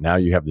 okay, but now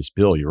you have this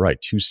bill. You're right.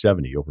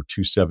 270 over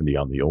 270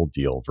 on the old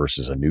deal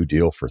versus a new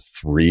deal for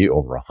 3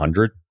 over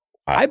 100.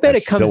 I bet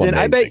it comes in.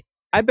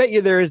 I bet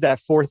you there is that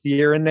fourth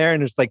year in there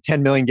and it's like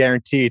 10 million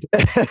guaranteed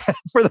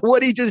for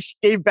what he just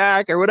gave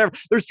back or whatever.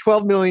 There's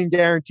 12 million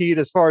guaranteed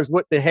as far as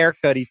what the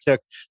haircut he took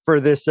for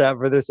this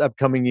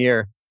upcoming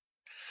year.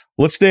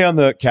 Let's stay on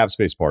the cap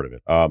space part of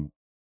it.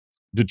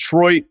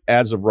 Detroit,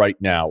 as of right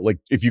now, like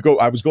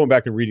I was going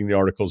back and reading the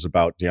articles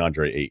about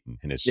DeAndre Ayton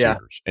and his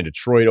suitors, and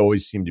Detroit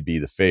always seemed to be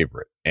the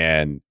favorite.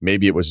 And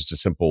maybe it was just a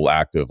simple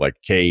act of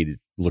like, Cade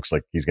looks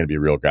like he's going to be a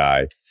real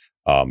guy.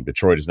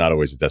 Detroit is not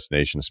always a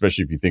destination,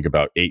 especially if you think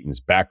about Ayton's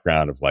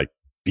background of like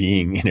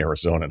being in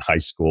Arizona in high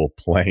school,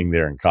 playing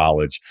there in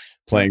college,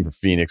 playing for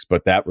Phoenix.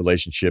 But that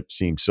relationship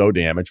seems so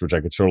damaged, which I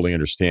could totally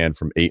understand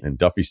from Ayton and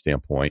Duffy's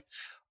standpoint.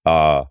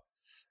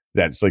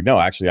 That's like, no,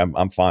 actually,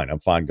 I'm fine. I'm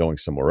fine going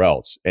somewhere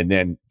else. And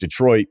then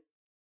Detroit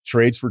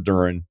trades for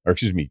Duren,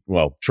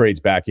 trades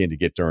back in to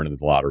get Duren in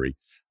the lottery.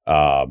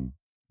 The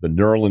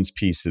Nerlens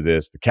piece of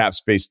this, the cap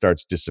space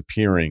starts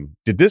disappearing.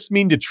 Did this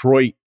mean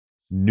Detroit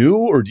knew,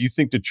 or do you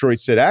think Detroit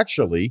said,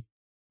 actually,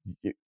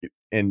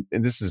 and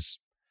this is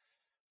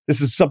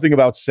something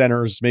about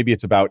centers, maybe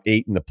it's about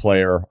Ayton, the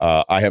player.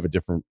 I have a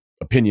different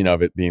opinion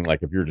of it, being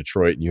like, if you're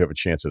Detroit and you have a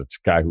chance at a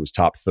guy who was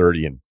top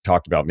 30 and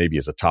talked about maybe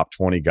as a top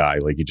 20 guy,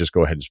 like, you just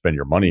go ahead and spend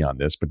your money on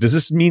this. But does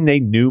this mean they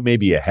knew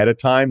maybe ahead of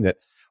time that,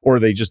 or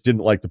they just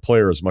didn't like the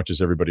player as much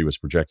as everybody was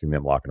projecting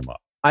them locking him up?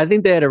 I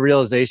think they had a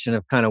realization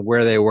of kind of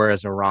where they were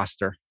as a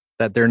roster,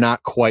 that they're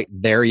not quite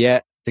there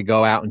yet to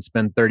go out and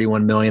spend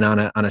 31 million on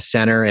a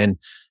center. And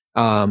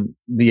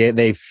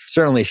they've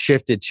certainly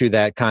shifted to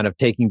that kind of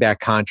taking back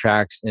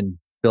contracts and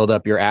build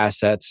up your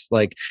assets.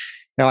 Like,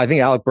 now, I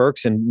think Alec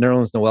Burks and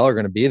Nerlens Noel are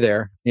going to be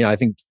there. I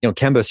think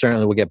Kemba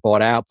certainly will get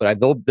bought out, but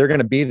they're going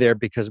to be there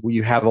because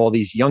you have all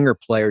these younger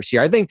players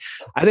here. I think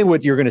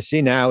what you're going to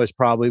see now is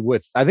probably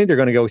I think they're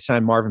going to go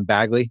sign Marvin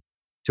Bagley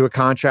to a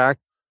contract,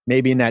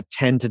 maybe in that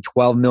 $10 to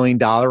 $12 million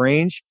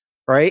range,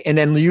 right? And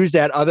then use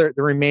the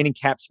remaining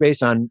cap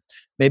space on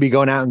maybe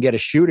going out and get a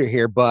shooter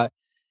here. But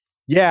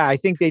yeah, I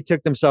think they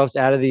took themselves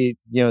out of the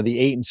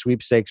Ayton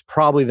sweepstakes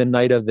probably the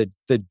night of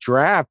the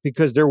draft,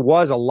 because there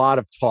was a lot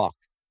of talk.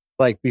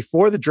 Like,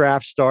 before the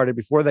draft started,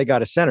 before they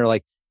got a center,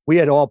 like,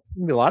 a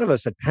lot of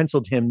us had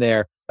penciled him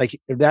there. Like,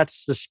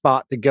 that's the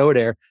spot to go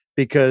there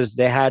because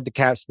they had the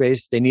cap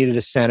space. They needed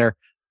a center.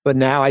 But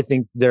now I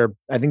think they're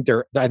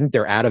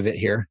out of it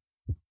here.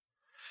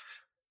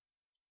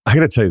 I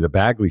got to tell you, the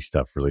Bagley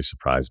stuff really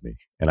surprised me.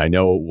 And I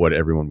know what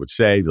everyone would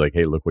say, like,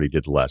 hey, look what he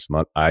did the last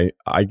month. I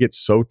get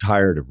so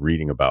tired of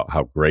reading about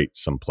how great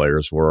some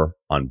players were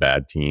on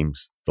bad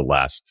teams the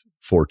last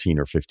 14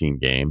 or 15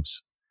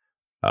 games.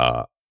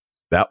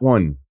 That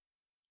one,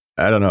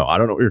 I don't know. I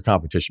don't know what your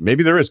competition.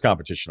 Maybe there is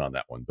competition on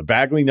that one. The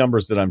Bagley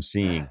numbers that I'm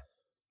seeing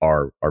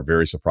are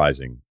very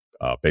surprising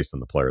based on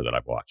the player that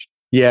I've watched.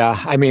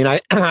 Yeah, I mean, I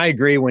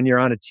agree. When you're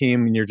on a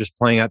team and you're just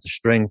playing out the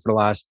string for the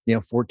last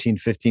 14,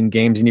 15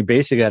 games, and you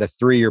basically had a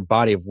 3-year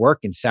body of work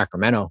in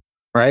Sacramento,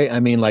 right? I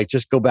mean, like,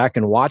 just go back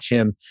and watch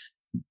him.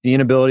 The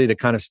inability to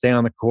kind of stay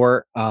on the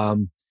court.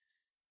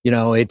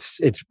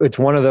 It's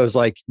one of those,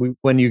 like,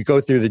 when you go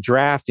through the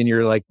draft and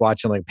you're like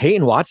watching, like,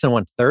 Peyton Watson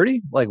went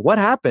 30, like, what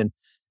happened?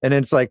 And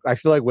it's like, I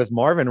feel like with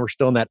Marvin, we're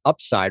still in that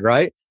upside,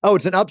 right? Oh,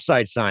 it's an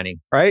upside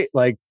signing, right?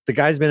 Like, the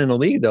guy's been in the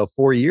league though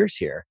 4 years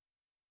here.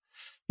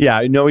 Yeah,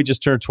 I know he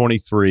just turned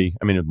 23.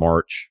 I mean, in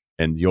March,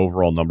 and the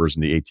overall numbers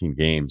in the 18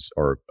 games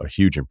are a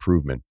huge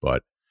improvement.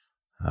 But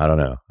I don't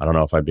know. I don't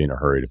know if I'd be in a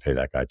hurry to pay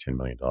that guy $10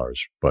 million.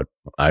 But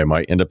I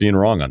might end up being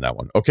wrong on that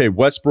one. Okay,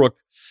 Westbrook.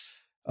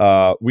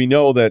 We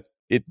know that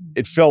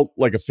it felt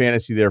like a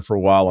fantasy there for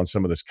a while on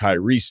some of this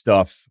Kyrie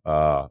stuff.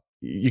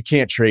 You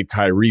can't trade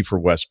Kyrie for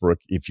Westbrook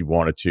if you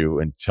wanted to,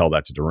 and tell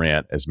that to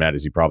Durant, as mad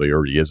as he probably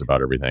already is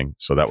about everything.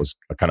 So that was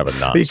a kind of a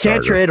non-starter. You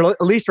can't trade,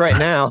 at least right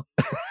now.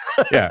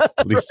 Yeah,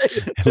 at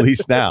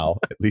least now.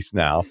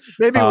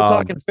 Maybe we'll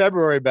talk in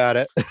February about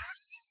it.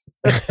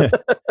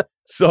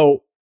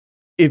 So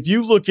if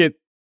you look at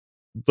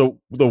the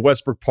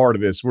Westbrook part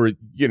of this, where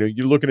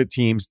you're looking at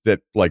teams that,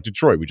 like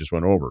Detroit, we just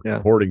went over,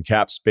 hoarding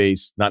cap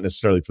space, not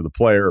necessarily for the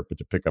player, but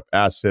to pick up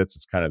assets.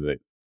 It's kind of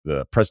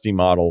the Presti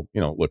model.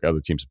 Look, other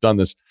teams have done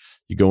this.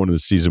 You go into the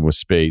season with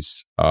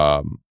space.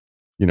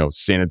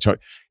 San Antonio.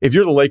 If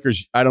you're the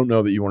Lakers, I don't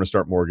know that you want to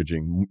start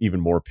mortgaging even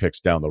more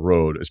picks down the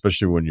road,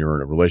 especially when you're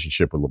in a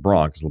relationship with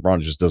LeBron, because LeBron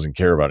just doesn't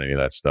care about any of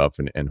that stuff,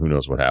 and who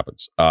knows what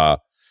happens.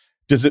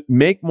 Does it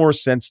make more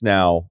sense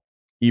now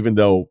even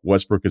though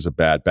Westbrook is a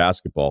bad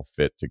basketball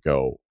fit, to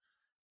go,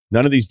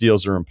 none of these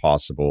deals are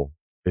impossible.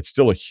 It's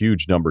still a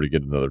huge number to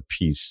get another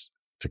piece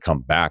to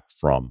come back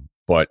from.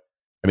 But,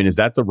 I mean, is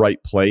that the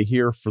right play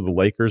here for the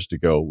Lakers to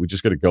go, we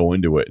just got to go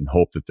into it and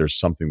hope that there's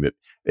something that,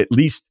 at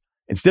least,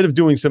 instead of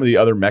doing some of the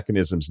other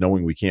mechanisms,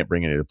 knowing we can't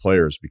bring any of the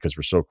players because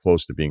we're so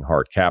close to being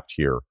hard capped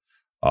here,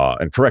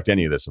 and correct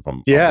any of this if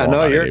I'm wrong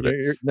no, on you're, any of it.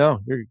 you're no,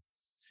 you're.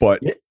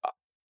 But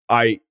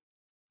Yeah.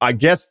 I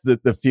guess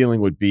that the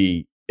feeling would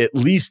be at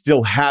least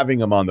still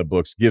having him on the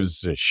books gives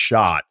us a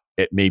shot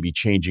at maybe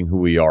changing who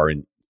we are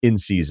in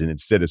season,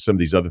 instead of some of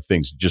these other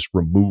things, just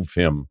remove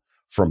him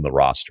from the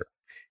roster.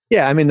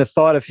 Yeah, I mean, the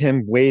thought of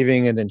him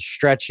waving and then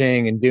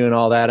stretching and doing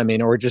all that, I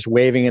mean, or just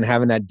waving and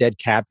having that dead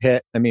cap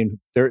hit. I mean,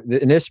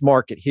 in this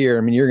market here,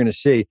 I mean, you're going to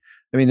see,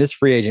 I mean, this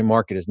free agent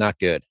market is not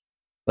good.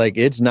 Like,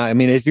 it's not, I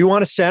mean, if you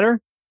want a center,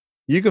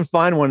 you can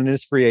find one in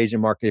this free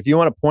agent market. If you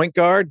want a point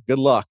guard, good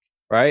luck,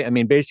 right? I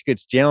mean, basically,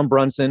 it's Jalen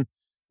Brunson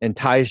and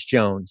Tyus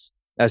Jones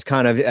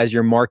as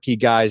your marquee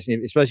guys,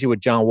 especially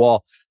with John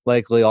Wall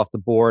likely off the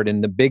board.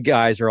 And the big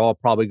guys are all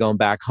probably going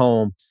back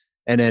home.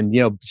 And then,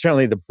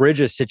 certainly the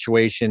Bridges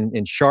situation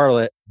in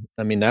Charlotte.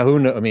 I mean,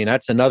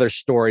 that's another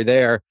story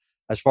there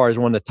as far as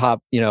one of the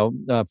top,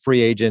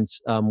 free agents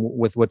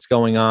with what's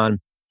going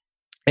on.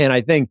 And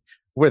I think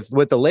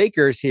with the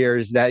Lakers here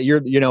is that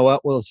well,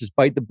 let's just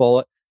bite the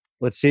bullet.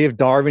 Let's see if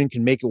Darvin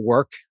can make it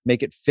work,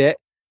 make it fit.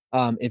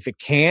 If it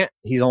can't,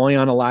 he's only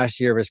on the last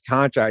year of his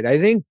contract. I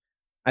think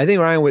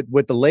Ryan,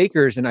 with the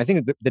Lakers, and I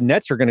think the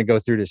Nets are going to go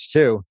through this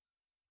too.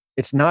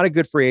 It's not a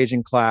good free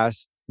agent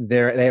class.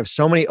 They have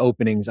so many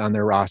openings on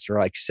their roster,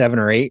 like 7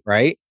 or 8,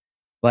 right?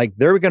 Like,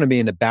 they're going to be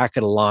in the back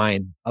of the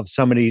line of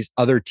some of these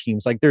other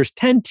teams. Like, there's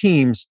 10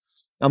 teams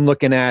I'm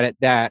looking at it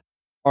that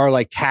are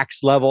like tax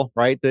level,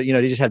 right? They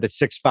just had the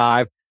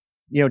 6-5,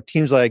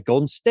 teams like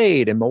Golden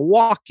State and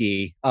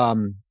Milwaukee,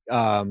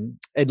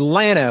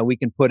 Atlanta, we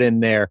can put in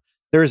there.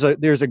 There's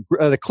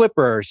the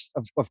Clippers,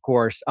 of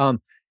course.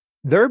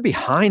 They're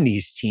behind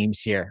these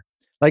teams here.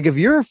 Like, if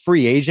you're a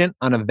free agent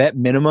on a vet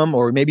minimum,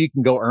 or maybe you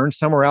can go earn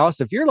somewhere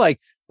else. If you're like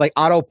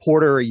Otto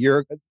Porter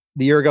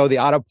the year ago, the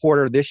Otto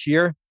Porter this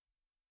year,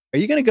 are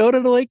you going to go to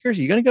the Lakers?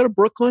 Are you going to go to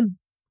Brooklyn?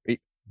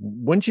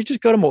 Wouldn't you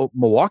just go to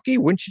Milwaukee?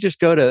 Wouldn't you just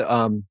go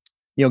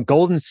to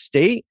Golden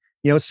State?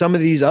 Some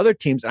of these other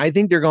teams. I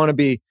think they're going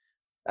to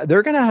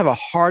have a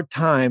hard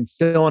time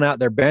filling out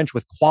their bench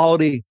with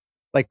quality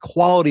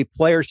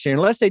players here,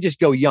 unless they just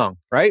go young,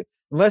 right?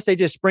 Unless they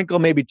just sprinkle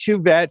maybe 2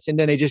 vets and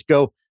then they just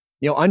go,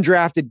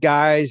 undrafted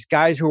guys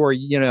who are,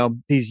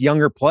 these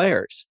younger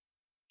players.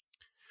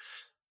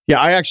 Yeah,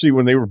 I actually,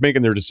 when they were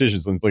making their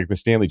decisions, like the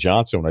Stanley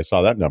Johnson, when I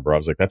saw that number, I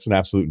was like, that's an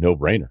absolute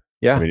no-brainer.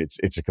 Yeah. I mean,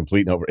 it's a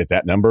complete no. At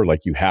that number,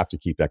 like, you have to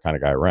keep that kind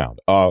of guy around.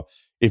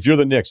 If you're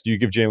the Knicks, do you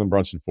give Jalen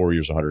Brunson 4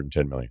 years,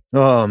 $110 million?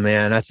 Oh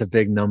man, that's a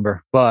big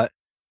number. But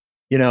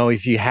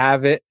if you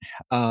have it,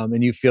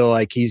 and you feel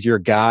like he's your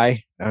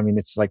guy, I mean,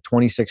 it's like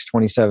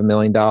 $27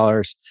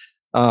 million.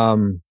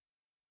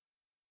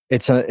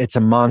 It's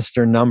a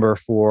monster number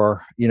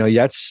for,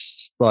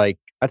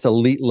 that's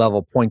elite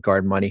level point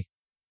guard money.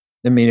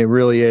 I mean, it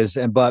really is.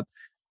 But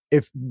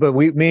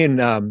me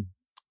and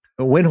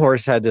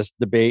Windhorse had this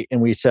debate,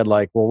 and we said,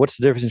 like, well, what's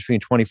the difference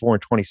between 24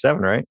 and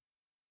 27, right?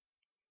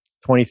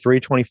 23,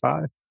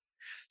 25.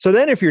 So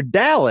then if you're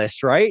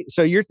Dallas, right?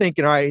 So you're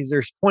thinking, all right,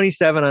 there's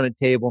 27 on the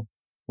table.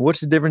 What's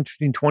the difference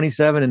between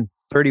 27 and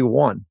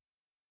 31?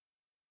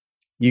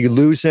 You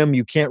lose him.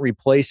 You can't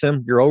replace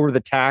him. You're over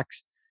the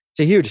tax.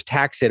 It's a huge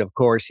tax hit, of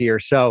course, here.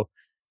 So,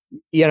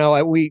 is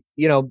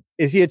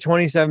he a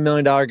 $27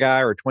 million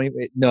guy or 20?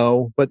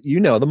 No, but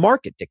the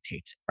market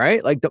dictates it,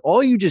 right? Like,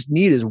 all you just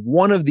need is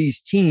one of these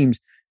teams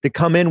to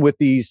come in with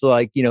these,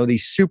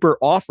 these super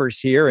offers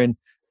here. And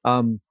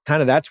kind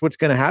of that's what's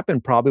going to happen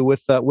probably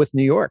with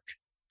New York.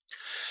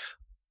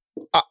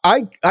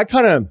 I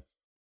kind of,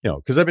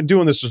 because I've been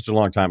doing this just a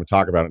long time and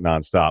talk about it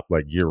nonstop,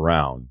 like year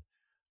round.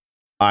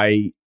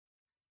 I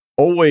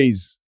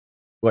always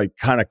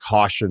kind of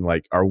caution,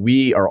 like, are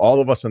all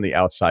of us on the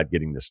outside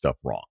getting this stuff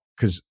wrong?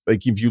 Because,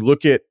 like, if you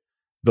look at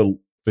the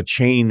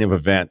chain of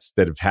events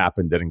that have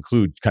happened that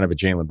include kind of a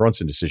Jalen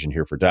Brunson decision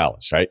here for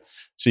Dallas, right?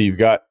 So you've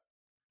got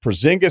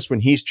Porzingis when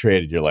he's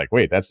traded, you're like,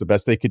 wait, that's the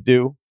best they could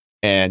do?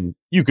 And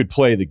you could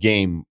play the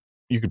game,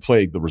 you could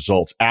play the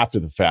results after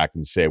the fact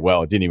and say,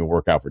 well, it didn't even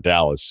work out for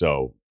Dallas,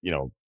 so,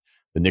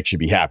 the Knicks should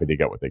be happy they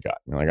got what they got.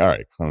 You're like, all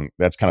right,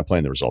 that's kind of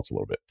playing the results a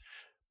little bit.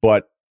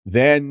 But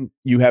then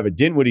you have a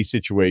Dinwiddie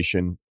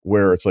situation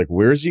where it's like,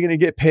 where is he going to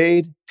get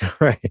paid?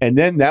 Right. And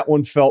then that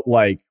one felt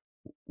like,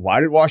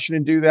 why did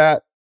Washington do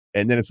that?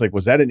 And then it's like,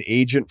 was that an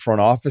agent front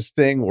office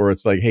thing? Or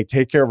it's like, hey,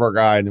 take care of our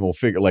guy and then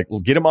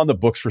we'll get him on the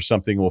books for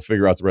something and we'll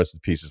figure out the rest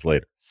of the pieces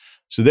later.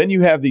 So then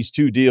you have these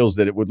 2 deals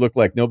that it would look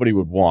like nobody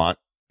would want,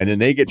 and then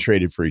they get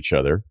traded for each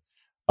other.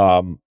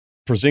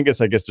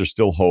 Porzingis, I guess there's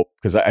still hope,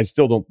 because I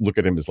still don't look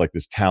at him as like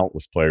this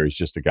talentless player. He's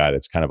just a guy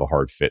that's kind of a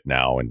hard fit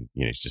now, and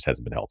he just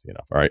hasn't been healthy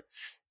enough. All right.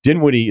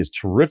 Dinwiddie is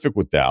terrific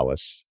with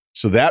Dallas.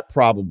 So that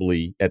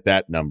probably at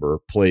that number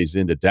plays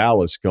into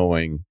Dallas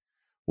going,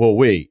 well,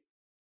 wait,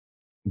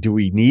 do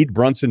we need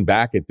Brunson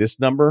back at this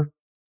number?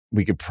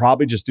 We could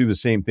probably just do the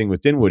same thing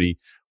with Dinwiddie,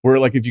 where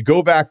like if you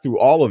go back through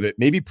all of it,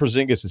 maybe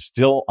Porzingis is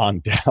still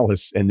on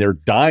Dallas and they're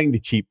dying to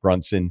keep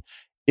Brunson.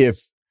 And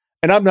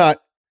I'm not,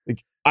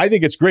 like, I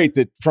think it's great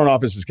that front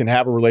offices can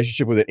have a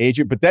relationship with an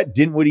agent, but that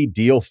Dinwiddie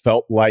deal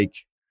felt like,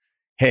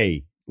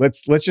 hey,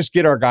 let's just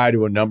get our guy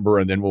to a number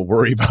and then we'll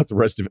worry about the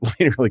rest of it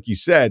later. Like you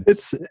said,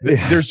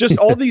 there's just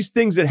all these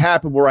things that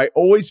happen where I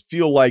always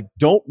feel like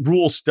don't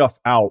rule stuff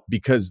out,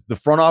 because the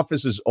front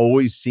offices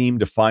always seem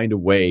to find a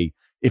way.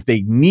 If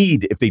they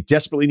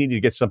desperately need to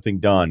get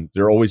something done,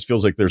 there always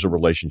feels like there's a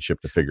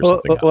relationship to figure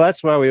something out. Well,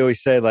 that's why we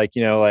always say, like,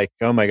 like,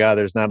 oh my God,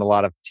 there's not a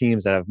lot of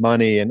teams that have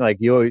money. And like,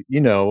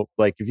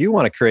 like if you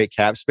want to create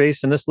cap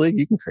space in this league,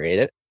 you can create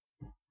it.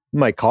 It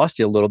might cost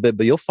you a little bit,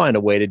 but you'll find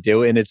a way to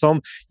do it. And it's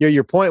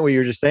your point where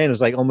you're just saying is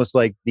like almost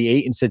like the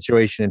Ayton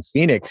situation in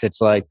Phoenix.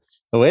 It's like,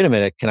 oh, wait a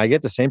minute, can I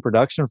get the same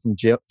production from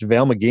JaVale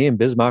McGee and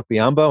Bismack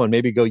Biyombo and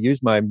maybe go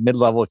use my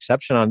mid-level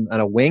exception on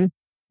a wing?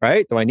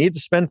 Right? Do I need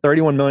to spend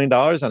 $31 million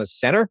on a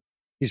center?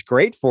 He's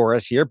great for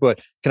us here, but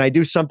can I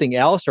do something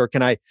else? Or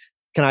can I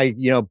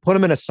put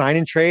him in a sign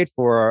and trade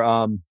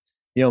for,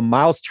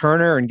 Miles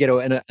Turner and get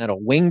a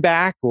wing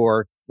back?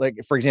 Or like,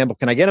 for example,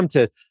 can I get him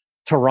to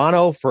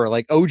Toronto for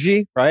like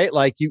OG, right?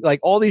 Like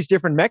all these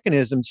different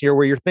mechanisms here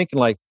where you're thinking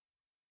like,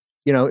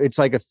 it's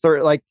like a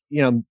third, like,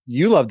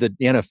 you love the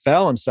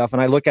NFL and stuff.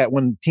 And I look at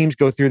when teams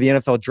go through the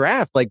NFL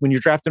draft, like when you're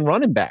drafting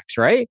running backs,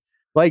 right?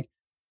 Like,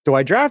 do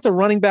I draft a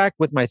running back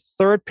with my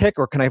third pick,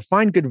 or can I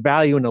find good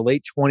value in the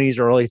late 20s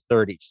or early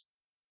 30s?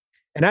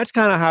 And that's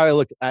kind of how I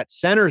look at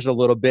centers a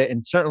little bit.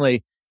 And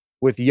certainly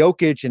with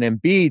Jokic and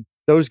Embiid,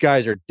 those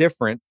guys are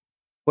different.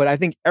 But I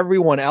think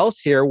everyone else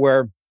here,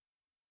 where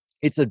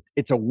it's a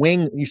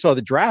wing, you saw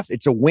the draft,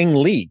 it's a wing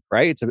league,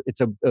 right?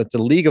 It's a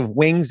league of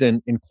wings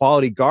and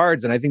quality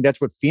guards. And I think that's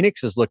what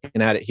Phoenix is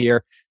looking at it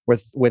here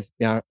with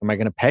am I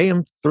going to pay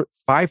him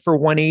 5 for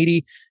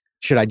 180?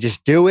 Should I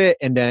just do it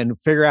and then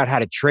figure out how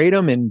to trade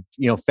him in,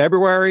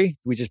 February?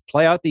 We just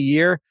play out the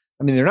year.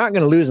 I mean, they're not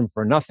going to lose him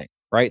for nothing,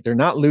 right? They're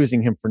not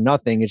losing him for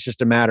nothing. It's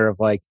just a matter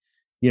of like,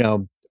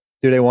 do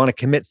they want to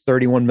commit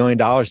 $31 million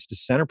to the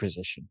center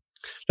position?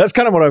 That's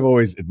kind of what I've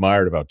always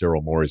admired about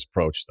Daryl Morey's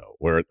approach, though,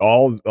 where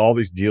all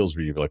these deals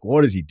where you're like,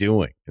 what is he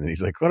doing? And then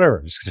he's like, whatever,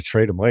 I'm just going to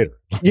trade him later.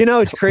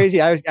 It's crazy.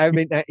 I was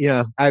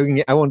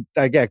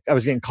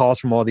getting calls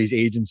from all these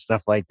agents,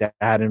 stuff like that.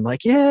 And I'm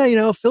like,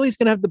 yeah, Philly's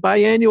going to have the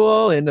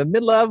biannual and the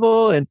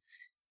mid-level. And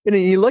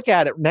you look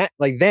at it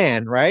like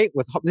then, right?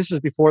 This was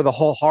before the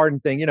whole Harden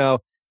thing, and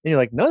you're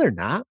like, no, they're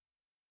not.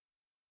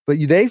 But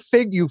you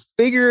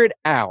figure it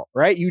out,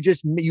 right?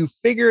 You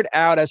figure it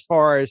out as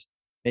far as,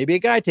 maybe a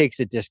guy takes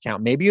a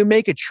discount. Maybe you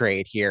make a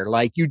trade here.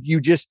 Like you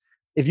just,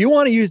 if you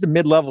want to use the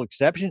mid-level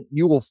exception,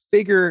 you will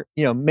figure,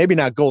 maybe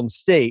not Golden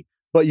State,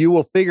 but you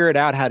will figure it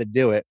out how to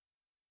do it.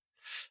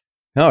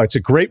 No, it's a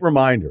great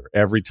reminder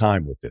every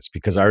time with this,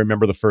 because I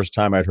remember the first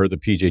time I'd heard the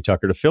PJ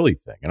Tucker to Philly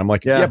thing. And I'm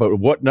like, yeah but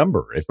what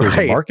number? If there's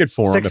a market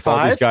for him, 6'5"? If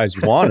all these guys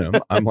want him,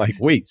 I'm like,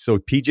 wait, so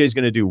PJ's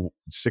going to do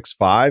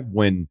 6'5"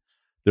 when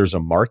there's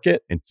a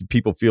market and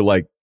people feel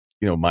like,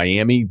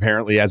 Miami,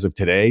 apparently as of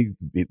today,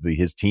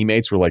 his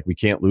teammates were like, we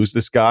can't lose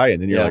this guy.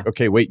 And then you're like,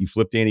 okay, wait, you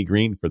flipped Danny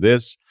Green for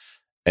this.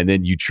 And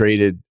then you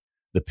traded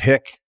the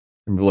pick.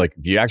 And we're like,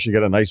 you actually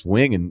got a nice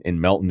wing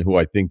in Melton, who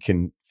I think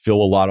can fill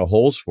a lot of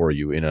holes for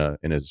you in a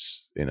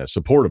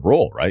supportive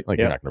role, right? Like,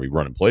 you're not going to be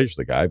running plays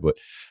for the guy, but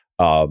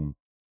I'm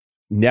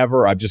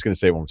just going to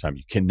say it one more time,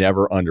 you can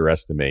never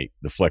underestimate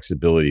the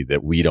flexibility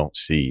that we don't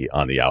see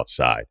on the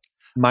outside.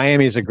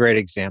 Miami is a great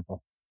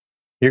example.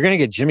 You're going to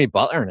get Jimmy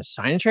Butler in a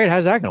sign and trade?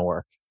 How's that going to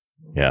work?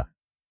 Yeah.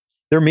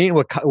 They're meeting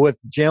with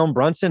Jalen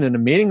Brunson in a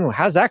meeting.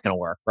 How's that going to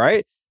work,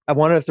 right? At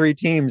one of the three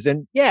teams.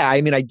 And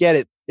I get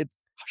it. It's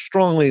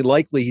strongly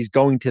likely he's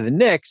going to the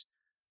Knicks,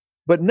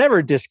 but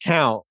never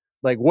discount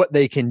like what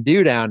they can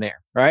do down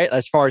there, right?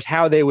 As far as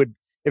how they would,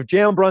 if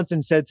Jalen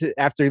Brunson said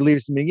after he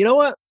leaves the meeting, you know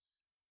what?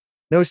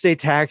 No state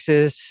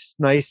taxes,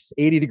 nice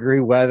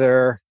 80-degree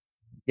weather,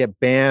 get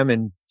Bam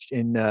and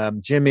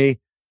Jimmy.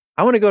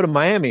 I want to go to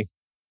Miami.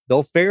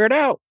 They'll figure it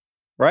out,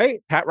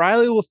 right? Pat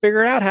Riley will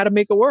figure out how to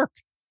make it work.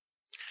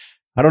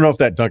 I don't know if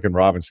that Duncan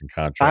Robinson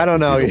contract. I don't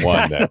know. The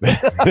one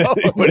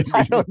that would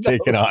be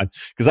taken on,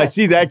 because I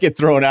see that get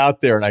thrown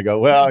out there, and I go,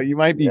 well, you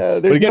might be.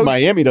 But again,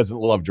 Miami doesn't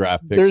love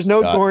draft picks. There's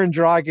no Goran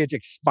Dragic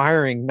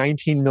expiring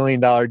 $19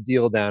 million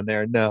deal down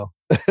there. No.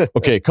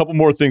 Okay, a couple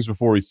more things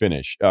before we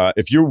finish.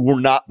 If you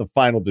were not the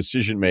final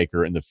decision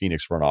maker in the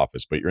Phoenix front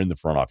office, but you're in the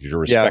front office, you're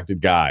a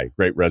respected guy,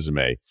 great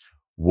resume.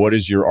 What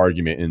is your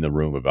argument in the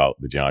room about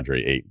the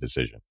DeAndre Ayton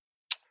decision?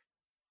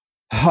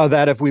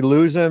 That if we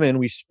lose him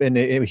and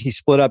he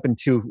split up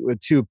into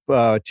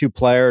two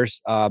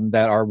players,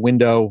 that our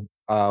window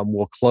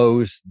will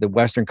close. The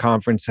Western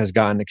Conference has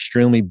gotten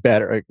extremely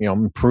better,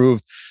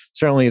 improved.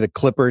 Certainly the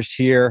Clippers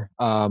here.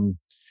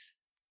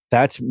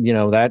 That's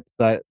that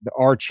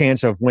our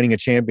chance of winning a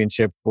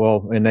championship.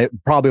 Well, and they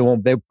probably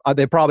won't.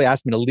 They probably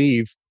asked me to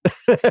leave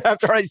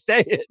after I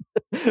say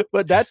it.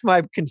 But that's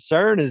my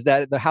concern, is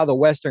that how the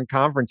Western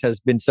Conference has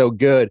been so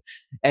good.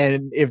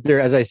 And if there,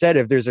 as I said,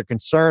 if there's a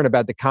concern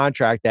about the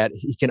contract that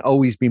he can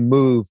always be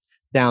moved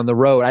down the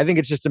road, I think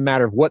it's just a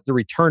matter of what the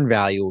return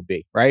value will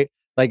be, right?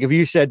 Like if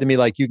you said to me,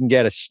 like you can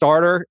get a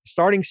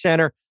starting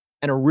center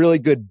and a really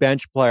good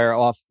bench player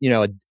off,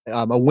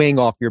 a wing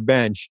off your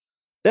bench,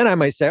 then I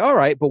might say, all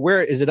right, but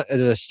where is it?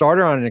 Is it a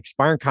starter on an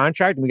expiring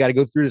contract and we got to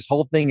go through this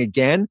whole thing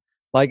again?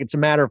 Like it's a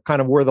matter of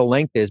kind of where the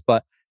length is.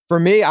 But for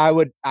me, I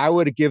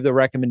would give the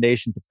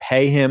recommendation to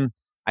pay him.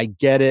 I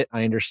get it.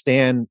 I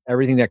understand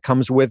everything that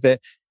comes with it,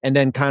 and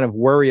then kind of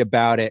worry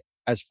about it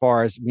as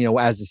far as,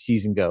 as the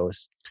season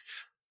goes.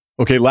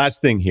 Okay,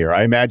 last thing here.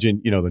 I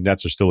imagine, the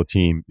Nets are still a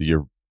team that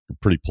you're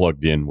pretty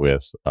plugged in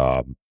with.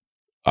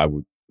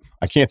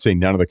 I can't say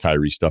none of the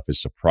Kyrie stuff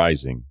is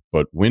surprising,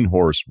 but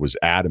Windhorst was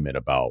adamant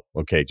about,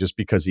 okay, just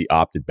because he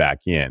opted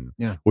back in,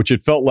 which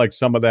it felt like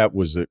some of that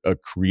was a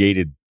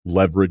created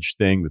leverage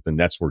thing that the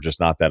Nets were just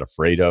not that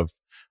afraid of.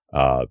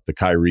 The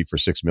Kyrie for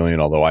 $6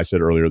 million, although I said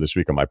earlier this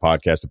week on my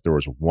podcast, if there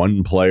was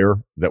one player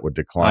that would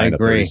decline a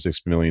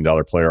 $36 million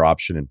player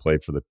option and play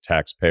for the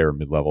taxpayer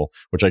mid-level,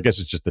 which I guess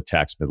is just the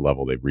tax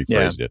mid-level, they've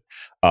rephrased it,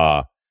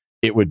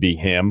 it would be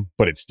him,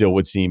 but it still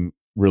would seem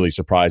really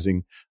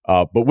surprising.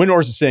 But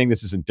Windhorst is saying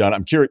this isn't done.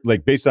 I'm curious,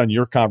 like based on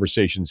your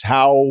conversations,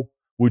 how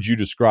would you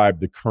describe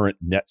the current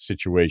net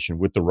situation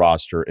with the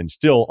roster and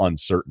still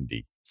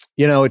uncertainty?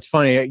 It's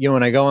funny.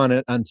 When I go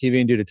on TV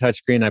and do the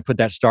touchscreen, I put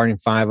that starting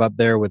five up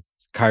there with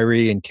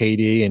Kyrie and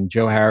KD and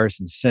Joe Harris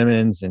and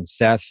Simmons and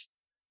Seth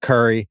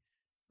Curry.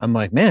 I'm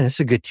like, man, this is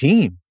a good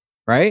team,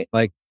 right?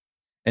 Like,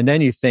 and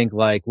then you think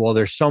like, well,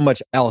 there's so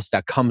much else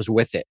that comes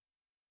with it,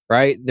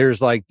 right?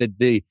 There's like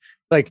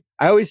like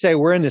I always say,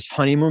 we're in this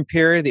honeymoon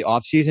period, the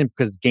off season,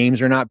 because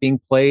games are not being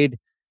played.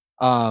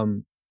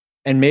 And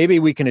maybe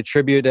we can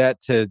attribute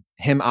that to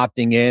him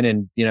opting in,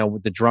 and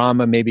the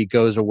drama maybe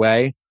goes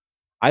away.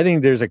 I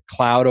think there's a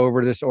cloud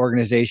over this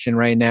organization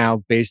right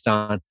now based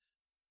on,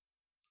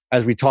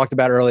 as we talked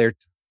about earlier,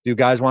 do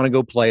guys want to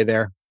go play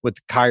there with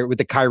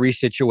the Kyrie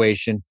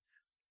situation?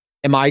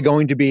 Am I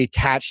going to be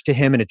attached to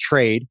him in a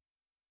trade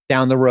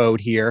down the road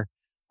here?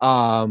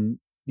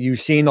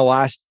 You've seen the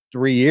last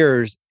 3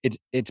 years,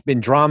 it's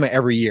been drama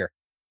every year,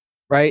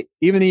 right?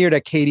 Even the year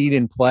that KD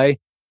didn't play,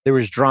 there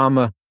was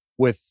drama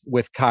with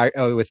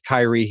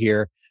Kyrie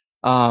here.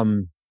 I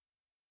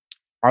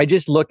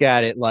just look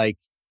at it like,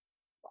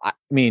 I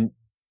mean,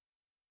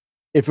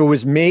 if it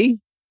was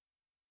me,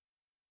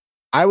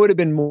 I would have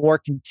been more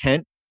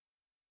content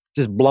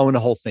just blowing the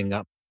whole thing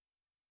up.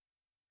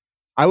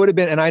 I would have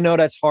been, and I know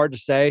that's hard to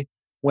say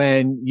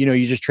when,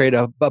 you just trade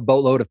a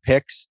boatload of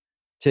picks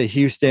to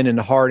Houston in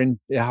the Harden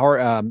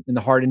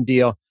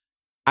deal.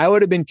 I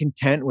would have been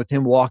content with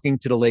him walking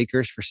to the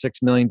Lakers for $6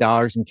 million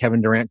and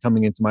Kevin Durant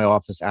coming into my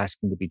office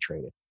asking to be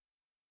traded.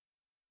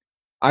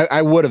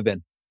 I would have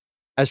been,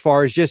 as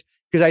far as just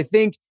because I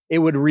think it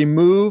would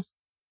remove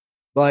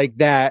like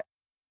that.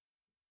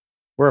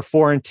 We're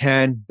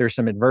 4-10. There's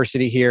some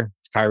adversity here.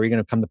 Is Kyrie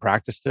going to come to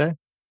practice today?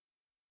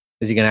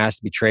 Is he going to ask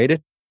to be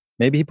traded?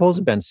 Maybe he pulls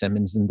a Ben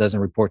Simmons and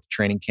doesn't report to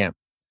training camp.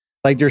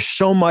 Like there's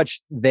so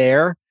much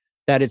there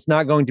that it's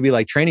not going to be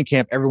like training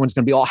camp. Everyone's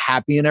going to be all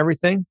happy and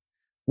everything.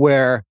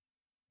 Where,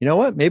 you know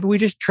what? Maybe we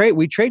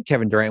trade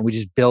Kevin Durant. We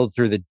just build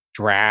through the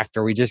draft,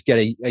 or we just get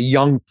a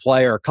young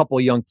player, a couple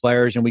of young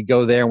players, and we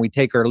go there and we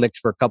take our licks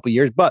for a couple of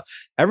years. But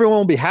everyone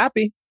will be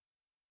happy,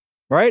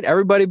 right?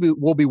 Everybody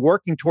will be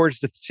working towards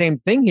the same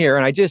thing here.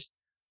 And I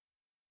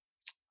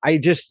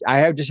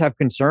have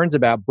concerns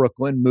about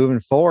Brooklyn moving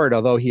forward.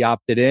 Although he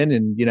opted in,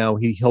 and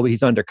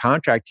he's under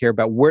contract here.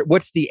 But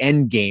what's the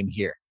end game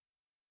here?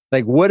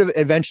 Like, what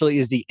eventually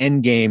is the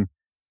end game?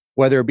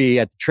 Whether it be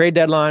at the trade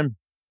deadline,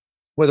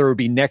 whether it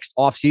be next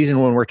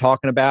offseason when we're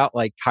talking about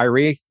like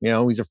Kyrie,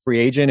 he's a free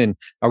agent, and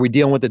are we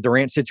dealing with the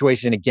Durant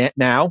situation again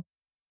now?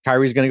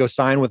 Kyrie's going to go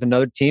sign with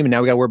another team, and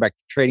now we got to worry about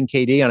trading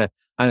KD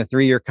on a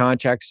 3-year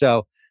contract.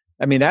 So,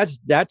 I mean,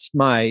 that's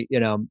my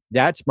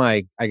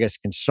I guess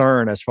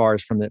concern as far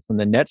as from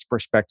the Nets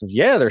perspective.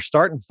 Yeah, their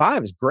starting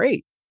five is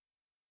great.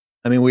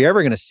 I mean, we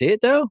ever going to see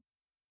it though?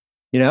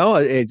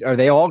 Are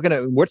they all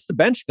going to? What's the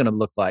bench going to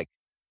look like?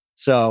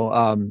 So,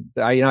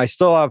 I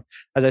still have,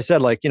 as I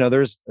said,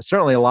 there's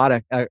certainly a lot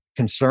of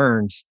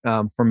concerns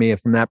for me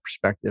from that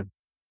perspective.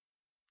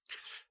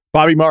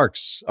 Bobby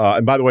Marks,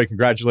 and by the way,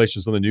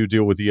 congratulations on the new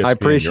deal with ESPN. I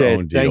appreciate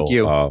it. Thank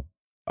you.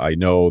 I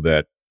know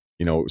that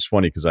it was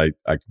funny because I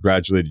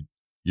congratulated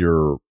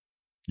your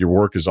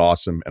work is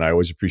awesome, and I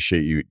always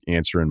appreciate you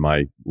answering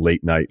my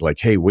late night like,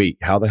 hey, wait,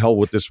 how the hell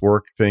would this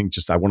work thing?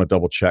 Just I want to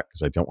double check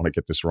because I don't want to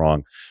get this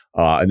wrong.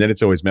 And then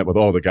it's always met with,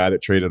 the guy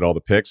that traded all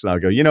the picks. And I'll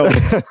go,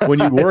 when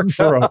you work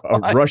for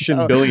a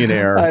Russian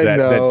billionaire that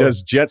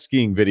does jet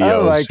skiing videos.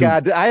 Oh my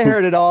God, I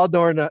heard it all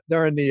during the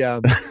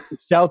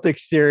Celtics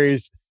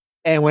series.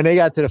 And when they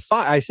got to the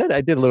I said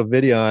I did a little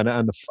video on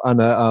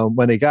the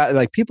when they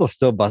got people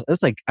still bust.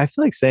 It's like I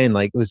feel like saying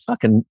it was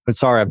fucking.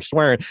 Sorry, I'm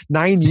swearing.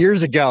 9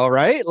 years ago,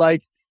 right?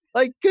 Like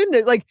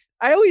goodness. Like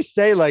I always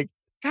say,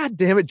 God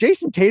damn it,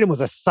 Jason Tatum was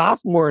a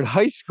sophomore in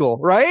high school,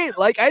 right?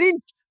 Like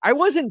I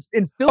wasn't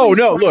in Philly. Oh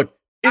no, look,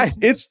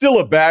 it's still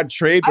a bad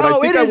trade, but I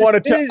think I want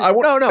to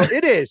tell. No,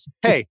 it is.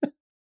 Hey,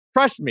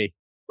 trust me.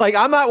 Like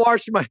I'm not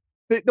washing my.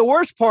 The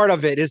worst part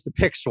of it is the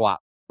pick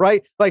swap,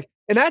 right? Like,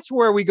 and that's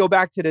where we go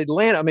back to the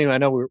Atlanta. I mean, I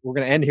know we're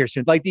going to end here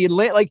soon. Like the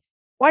Atlanta, like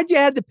why'd you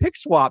add the pick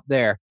swap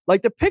there?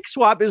 Like the pick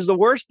swap is the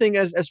worst thing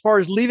as far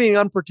as leaving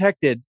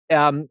unprotected.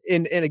 In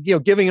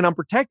giving an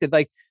unprotected,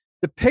 like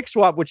the pick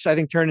swap, which I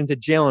think turned into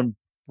Jaylen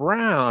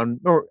Brown,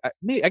 or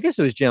I guess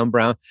it was Jaylen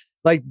Brown.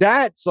 Like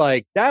that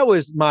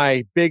was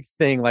my big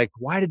thing. Like,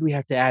 why did we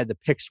have to add the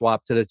pick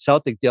swap to the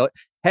Celtic deal?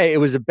 Hey, it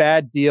was a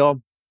bad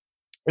deal.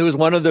 It was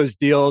one of those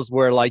deals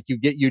where like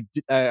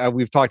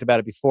we've talked about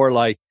it before.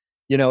 Like,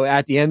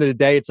 at the end of the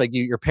day, it's like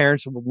your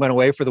parents went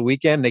away for the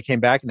weekend and they came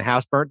back and the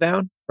house burnt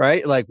down,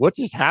 right? Like what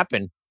just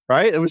happened?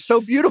 Right. It was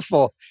so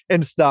beautiful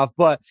and stuff.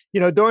 But,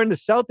 during the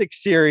Celtics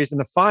series and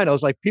the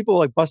finals, like people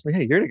like bust me,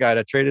 hey, you're the guy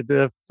that traded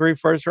the 3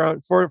 first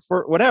round for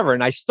whatever.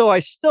 And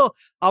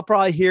I'll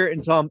probably hear it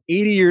until I'm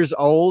 80 years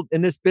old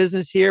in this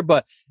business here.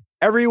 But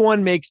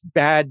everyone makes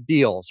bad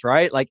deals,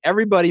 right? Like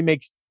everybody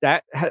makes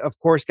that, of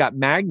course, got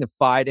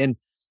magnified. And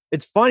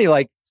it's funny,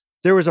 like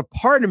there was a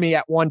part of me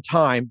at one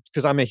time,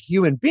 because I'm a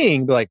human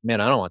being, be like, man,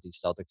 I don't want these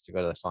Celtics to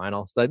go to the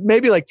finals. Like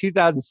maybe like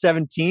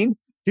 2017.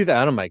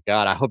 Oh my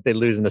God, I hope they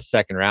lose in the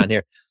second round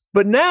here.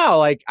 But now,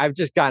 like, I've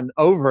just gotten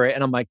over it.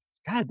 And I'm like,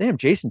 God damn,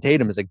 Jason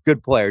Tatum is a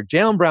good player.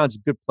 Jaylen Brown's a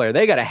good player.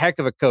 They got a heck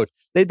of a coach.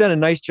 They've done a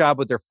nice job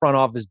with their front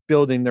office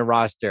building their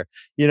roster.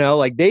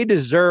 Like they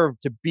deserve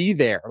to be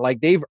there.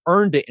 Like they've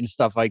earned it and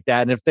stuff like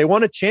that. And if they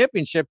won a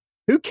championship,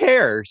 who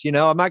cares? I'm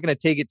not going to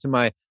take it to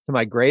my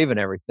grave and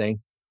everything.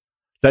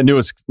 That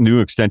new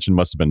extension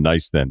must have been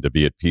nice then to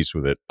be at peace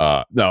with it.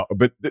 No,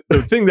 but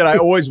the thing that I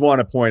always want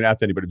to point out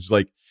to anybody is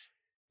like,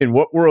 in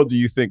what world do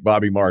you think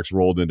Bobby Marks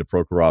rolled into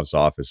Prokhorov's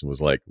office and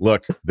was like,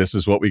 look, this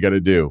is what we got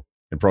to do?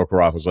 And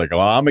Prokhorov was like,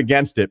 well, I'm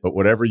against it, but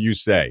whatever you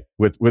say.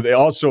 With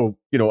also,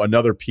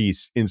 another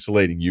piece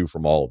insulating you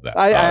from all of that.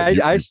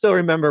 I still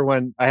remember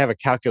when I have a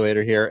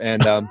calculator here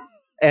and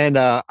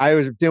I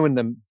was doing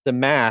the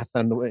math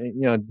and,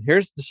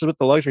 this is what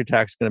the luxury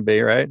tax is going to be,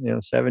 right?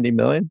 70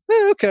 million.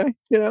 Okay.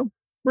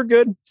 We're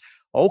good.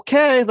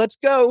 Okay, let's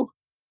go.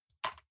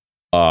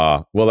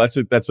 Well, that's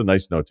a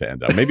nice note to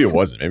end on. Maybe it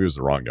wasn't. Maybe it was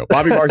the wrong note.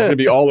 Bobby Marks is going to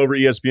be all over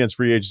ESPN's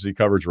free agency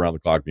coverage around the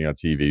clock, being on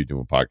TV,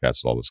 doing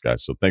podcasts, all those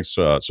guys. So thanks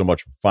so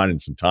much for finding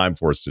some time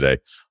for us today.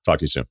 Talk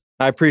to you soon.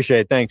 I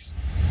appreciate it. Thanks.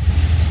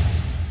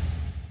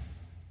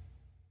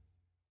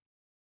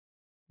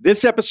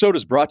 This episode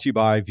is brought to you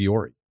by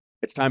Vuori.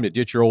 It's time to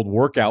ditch your old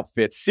workout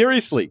fits.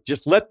 Seriously,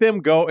 just let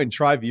them go and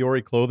try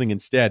Vuori clothing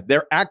instead.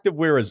 Their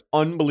activewear is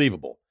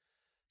unbelievable.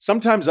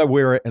 Sometimes I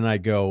wear it and I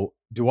go,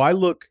 do I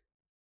look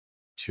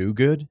too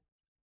good?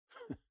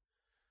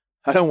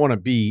 I don't want to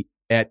be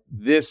at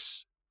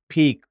this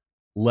peak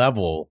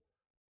level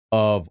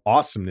of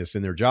awesomeness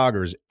in their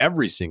joggers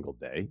every single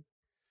day.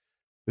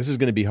 This is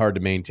going to be hard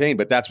to maintain,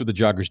 but that's what the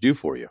joggers do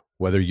for you.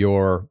 Whether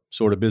you're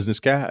sort of business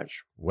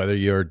cash, whether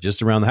you're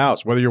just around the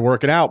house, whether you're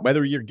working out,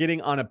 whether you're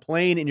getting on a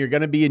plane and you're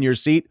going to be in your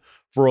seat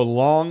for a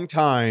long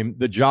time,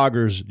 the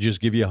joggers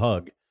just give you a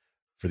hug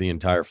for the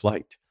entire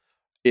flight.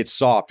 It's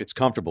soft. It's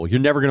comfortable. You're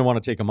never going to want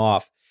to take them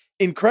off.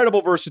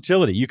 Incredible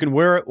versatility. You can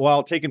wear it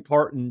while taking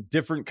part in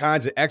different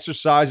kinds of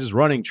exercises,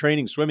 running,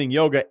 training, swimming,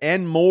 yoga,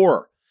 and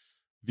more.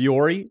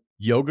 Vuori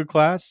yoga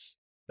class,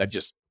 that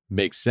just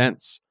makes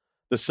sense.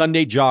 The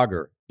Sunday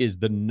Jogger is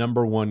the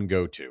number one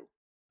go-to.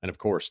 And of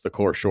course, the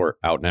Core Short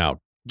out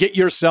now. Get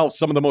yourself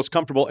some of the most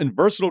comfortable and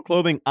versatile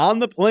clothing on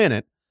the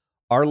planet.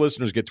 Our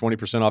listeners get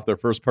 20% off their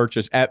first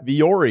purchase at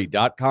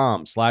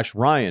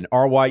vuori.com/Ryan,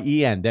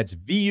 RYEN. That's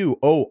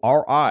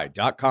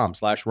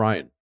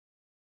VUORI.com/Ryan.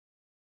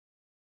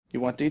 You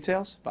want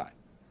details? Fine.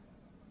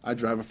 I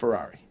drive a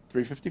Ferrari,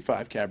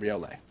 355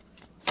 Cabriolet.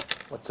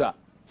 What's up?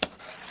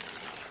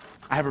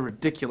 I have a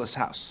ridiculous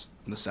house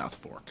in the South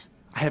Fork.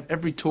 I have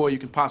every toy you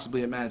can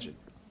possibly imagine.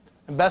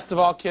 And best of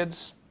all,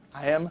 kids,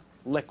 I am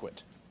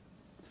liquid.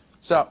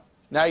 So,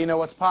 now you know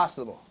what's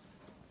possible.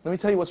 Let me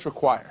tell you what's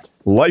required.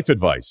 Life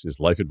advice is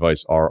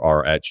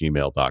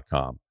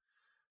lifeadvicerr@gmail.com.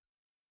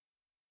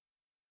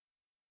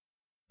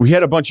 We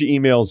had a bunch of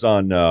emails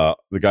on the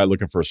guy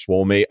looking for a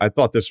swole mate. I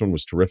thought this one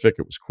was terrific.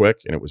 It was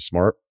quick and it was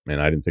smart.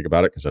 And I didn't think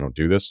about it because I don't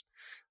do this.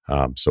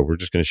 So we're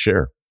just going to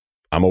share.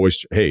 I'm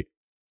always, hey,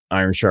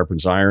 iron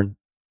sharpens iron.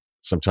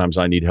 Sometimes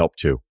I need help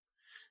too.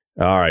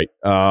 All right.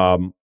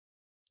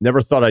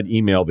 Never thought I'd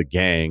email the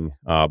gang,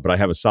 but I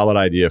have a solid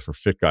idea for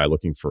fit guy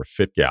looking for a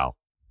fit gal.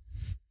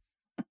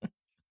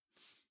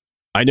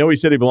 I know he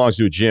said he belongs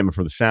to a gym, and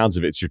from the sounds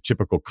of it, it's your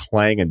typical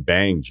clang and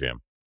bang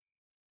gym.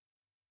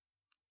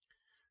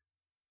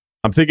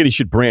 I'm thinking he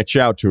should branch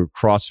out to a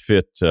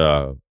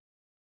CrossFit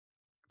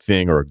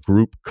thing or a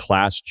group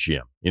class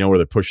gym, where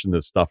they're pushing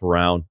the stuff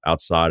around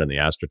outside on the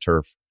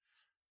AstroTurf.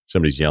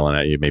 Somebody's yelling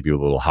at you, maybe with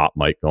a little hot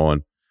mic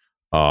going.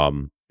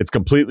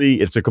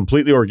 It's a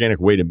completely organic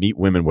way to meet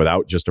women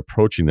without just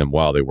approaching them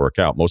while they work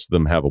out. Most of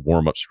them have a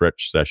warm-up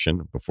stretch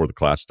session before the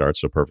class starts,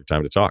 so perfect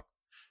time to talk.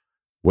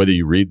 Whether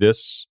you read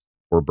this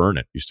or burn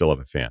it, you still have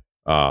a fan.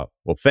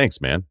 Well,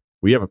 thanks, man.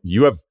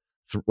 You have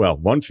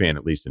one fan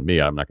at least in me.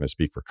 I'm not going to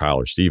speak for Kyle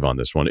or Steve on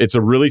this one. It's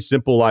a really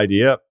simple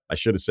idea. I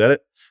should have said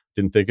it.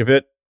 Didn't think of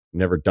it.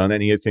 Never done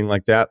anything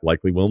like that.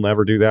 Likely will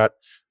never do that.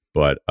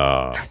 But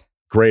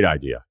great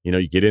idea.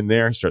 You get in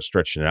there, start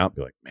stretching it out,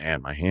 be like,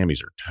 man, my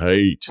hammies are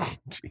tight.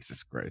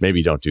 Jesus Christ.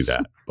 Maybe don't do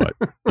that, but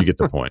you get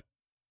the point.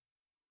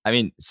 I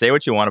mean, say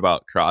what you want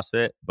about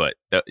CrossFit, but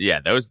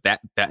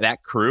that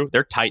crew,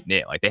 they're tight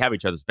knit. Like they have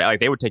each other's back. Like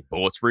they would take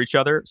bullets for each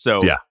other. So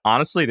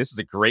honestly, this is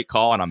a great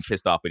call, and I'm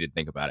pissed off we didn't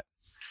think about it.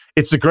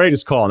 It's the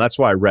greatest call, and that's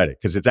why I read it,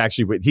 because it's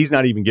actually, he's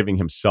not even giving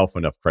himself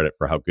enough credit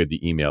for how good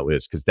the email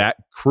is, because that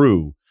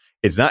crew,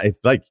 it's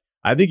like,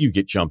 I think you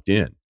get jumped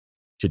in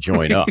to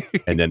join up,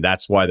 and then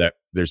that's why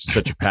there's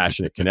such a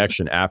passionate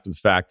connection after the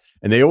fact.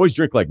 And they always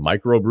drink like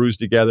microbrews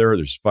together.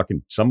 There's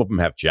some of them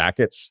have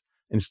jackets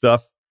and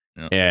stuff,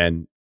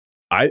 and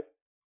I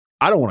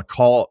don't want to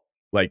call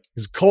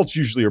because cults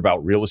usually are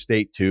about real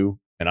estate too.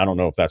 And I don't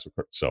know if that's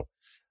so.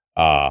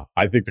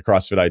 I think the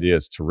CrossFit idea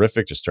is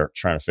terrific. Just start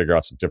trying to figure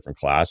out some different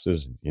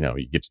classes.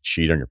 You get to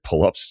cheat on your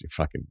pull-ups. You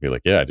fucking be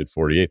like, I did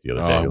 48 the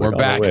other day. We're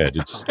back. Here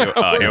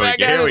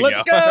we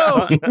Let's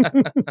go.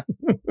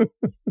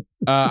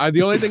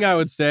 The only thing I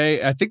would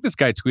say, I think this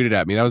guy tweeted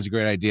at me. That was a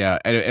great idea.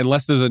 And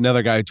unless there's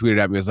another guy who tweeted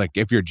at me, it was like,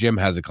 if your gym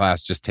has a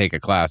class, just take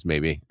a class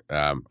maybe.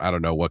 I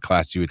don't know what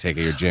class you would take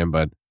at your gym,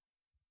 but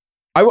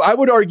I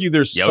would argue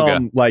there's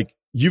yoga. some,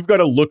 you've got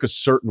to look a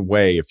certain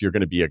way if you're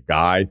going to be a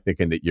guy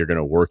thinking that you're going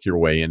to work your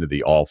way into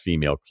the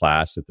all-female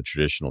class at the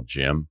traditional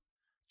gym.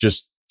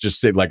 Just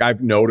say,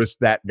 I've noticed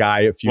that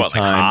guy a few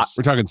times.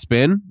 We're talking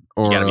spin?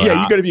 Or you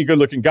got to be a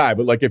good-looking guy.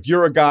 But, if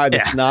you're a guy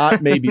that's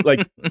not, maybe,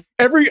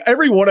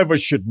 every one of us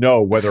should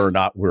know whether or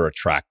not we're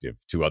attractive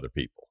to other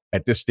people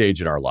at this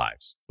stage in our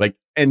lives.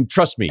 And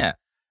trust me,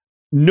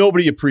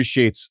 nobody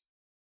appreciates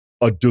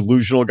a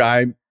delusional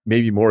guy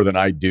maybe more than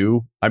I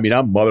do. I mean,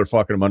 I'm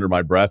motherfucking him under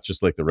my breath,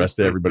 just like the rest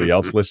of everybody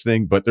else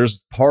listening. But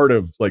there's part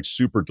of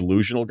super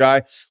delusional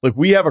guy.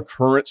 We have a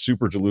current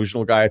super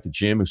delusional guy at the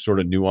gym who's sort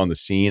of new on the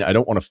scene. I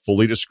don't want to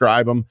fully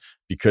describe him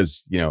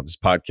because, this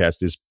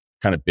podcast is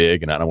kind of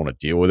big and I don't want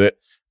to deal with it.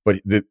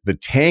 But the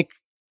tank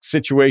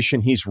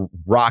situation he's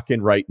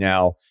rocking right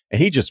now,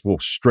 and he just will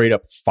straight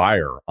up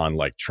fire on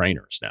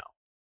trainers now.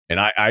 And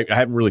I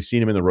haven't really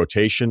seen him in the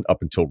rotation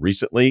up until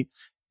recently.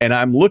 And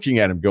I'm looking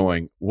at him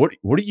going, what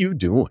are you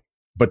doing?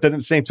 But then at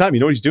the same time, you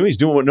know what he's doing? He's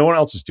doing what no one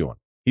else is doing.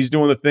 He's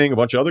doing the thing a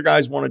bunch of other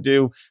guys want to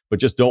do, but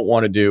just don't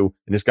want to do.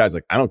 And this guy's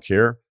like, I don't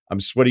care. I'm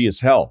sweaty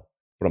as hell,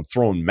 but I'm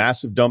throwing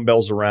massive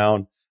dumbbells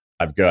around.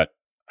 I've got,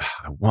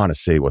 I want to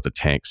say what the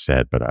tank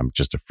said, but I'm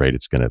just afraid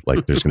it's going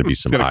to, there's going to be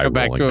some eye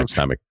rolling next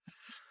time.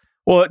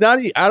 I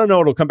don't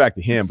know. It'll come back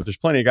to him, but there's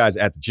plenty of guys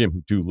at the gym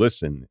who do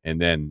listen. And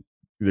then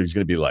there's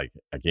going to be like,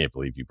 I can't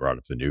believe you brought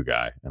up the new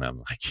guy. And I'm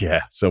like,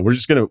 yeah. So we're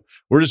just going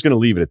to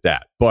leave it at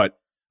that. But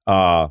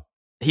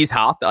he's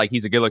hot.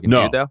 He's a good looking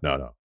dude though.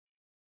 No.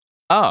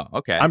 Oh,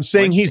 okay. I'm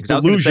saying he's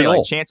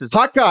delusional.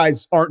 Hot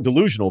guys aren't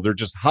delusional. They're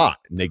just hot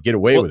and they get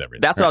away with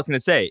everything. That's what I was going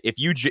to say. If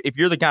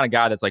you're the kind of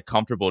guy that's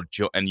comfortable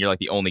and you're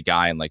the only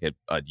guy in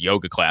a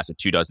yoga class of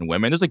 24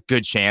 women, there's a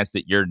good chance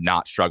that you're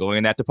not struggling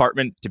in that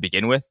department to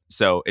begin with.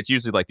 So it's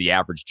usually the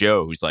average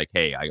Joe who's like,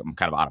 hey, I'm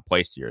kind of out of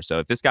place here. So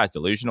if this guy's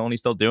delusional and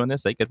he's still doing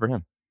this, good for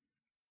him.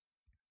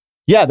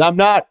 Yeah, I'm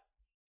not.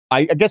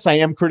 I guess I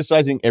am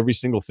criticizing every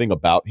single thing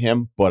about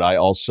him, but I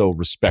also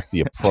respect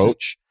the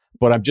approach.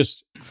 But I'm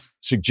just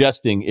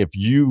suggesting if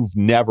you've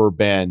never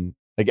been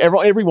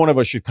every one of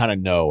us should kind of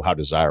know how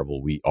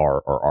desirable we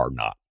are or are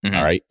not. Mm-hmm.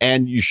 All right.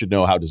 And you should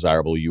know how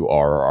desirable you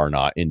are or are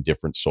not in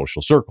different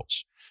social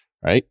circles.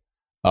 Right.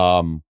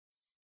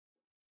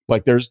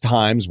 There's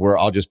times where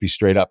I'll just be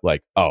straight up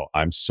oh,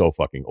 I'm so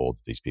fucking old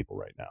to these people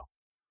right now.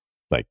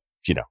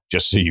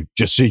 Just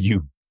so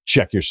you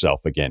check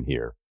yourself again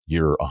here,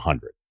 you're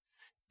 100.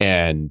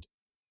 And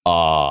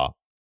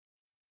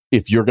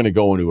if you're going to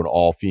go into an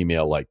all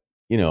female,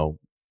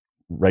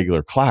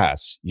 regular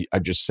class,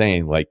 I'm just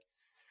saying,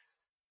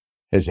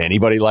 has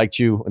anybody liked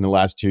you in the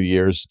last 2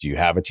 years? Do you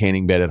have a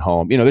tanning bed at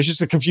home? There's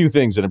just a few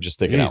things that I'm just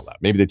thinking out loud.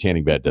 Maybe the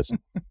tanning bed doesn't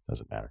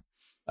matter.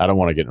 I don't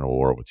want to get in a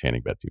war with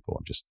tanning bed people.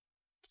 I'm just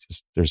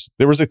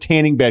there was a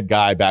tanning bed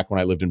guy back when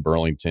I lived in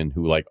Burlington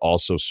who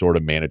also sort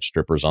of managed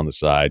strippers on the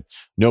side.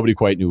 Nobody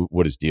quite knew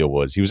what his deal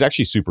was. He was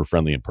actually super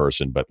friendly in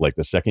person, but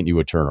the second you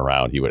would turn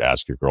around, he would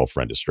ask your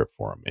girlfriend to strip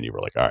for him. And you were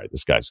like, all right,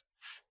 this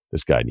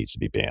guy needs to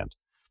be banned.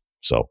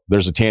 So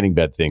there's a tanning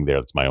bed thing there.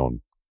 That's my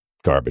own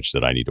garbage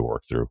that I need to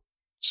work through.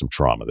 Some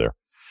trauma there.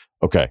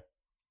 Okay.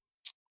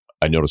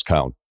 I noticed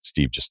Kyle and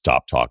Steve just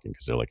stopped talking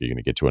because they're like, are you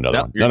going to get to another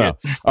one? No.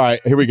 All right,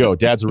 here we go.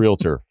 Dad's a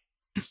realtor.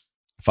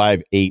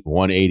 5'8",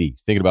 180.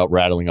 Thinking about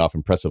rattling off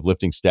impressive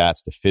lifting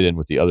stats to fit in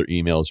with the other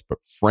emails, but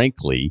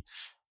frankly,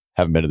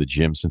 haven't been to the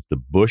gym since the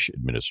Bush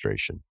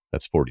administration.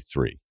 That's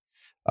 43.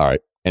 All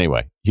right.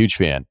 Anyway, huge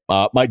fan.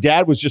 My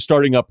dad was just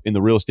starting up in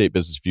the real estate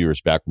business a few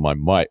years back when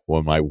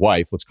my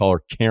wife, let's call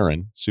her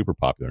Karen, super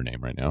popular name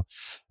right now,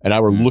 and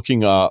I were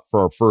looking for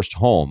our first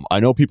home.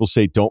 I know people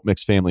say don't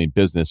mix family and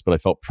business, but I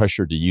felt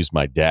pressured to use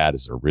my dad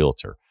as a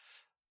realtor.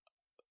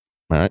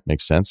 All right,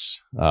 makes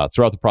sense.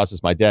 Throughout the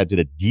process, my dad did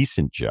a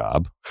decent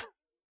job.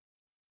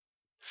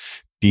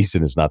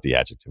 Decent is not the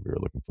adjective we were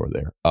looking for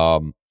there.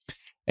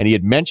 And he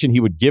had mentioned he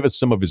would give us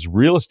some of his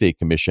real estate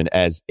commission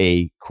as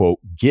a, quote,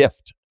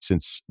 gift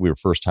since we were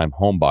first-time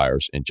home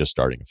buyers and just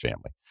starting a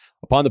family.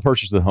 Upon the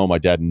purchase of the home, my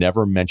dad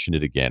never mentioned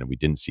it again, and we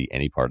didn't see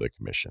any part of the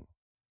commission.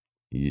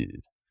 Yeah.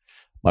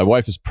 My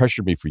wife has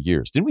pressured me for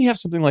years. Didn't we have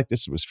something like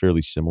this that was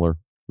fairly similar?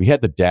 We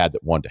had the dad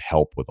that wanted to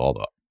help with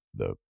all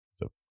the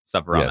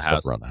stuff around the house.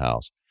 Stuff around the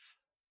house.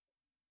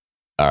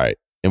 All right.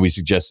 And we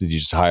suggested you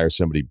just hire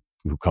somebody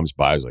who comes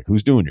by who's like,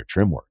 who's doing your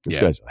trim work? This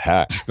guy's a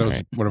hack. That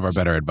was one of our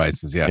better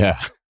advices. Yeah. Yeah.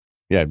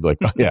 Yeah. I'd be like,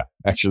 oh, yeah,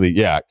 actually,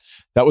 yeah.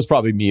 That was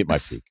probably me at my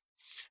peak.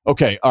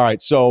 Okay. All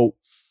right. So,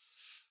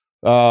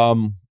 my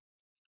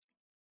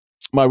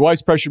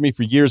wife's pressured me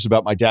for years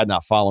about my dad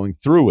not following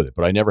through with it,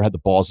 but I never had the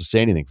balls to say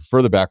anything. For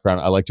further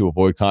background, I like to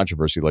avoid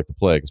controversy like the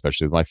plague,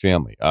 especially with my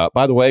family.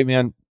 By the way,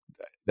 man,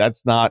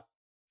 that's not,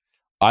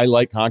 I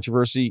like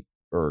controversy,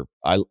 or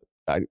I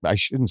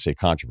shouldn't say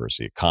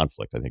controversy,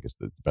 conflict, I think is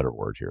the better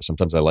word here.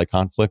 Sometimes I like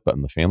conflict, but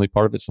in the family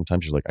part of it,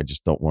 sometimes you're like, I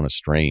just don't want to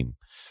strain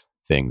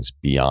things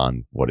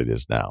beyond what it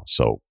is now.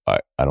 So I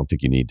don't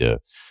think you need to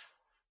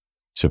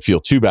feel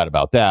too bad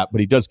about that.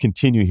 But he does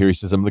continue here. He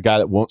says, I'm the guy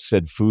that won't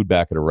send food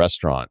back at a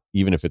restaurant,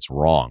 even if it's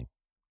wrong,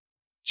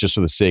 just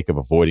for the sake of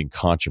avoiding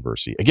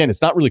controversy. Again,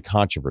 it's not really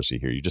controversy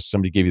here.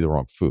 Somebody gave you the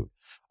wrong food.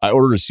 I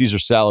ordered a Caesar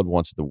salad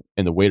once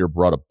and the waiter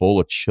brought a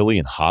bowl of chili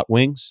and hot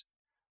wings.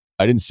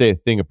 I didn't say a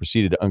thing and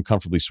proceeded to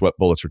uncomfortably sweat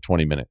bullets for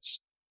 20 minutes.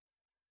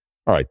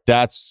 All right,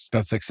 that's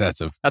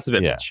excessive. That's a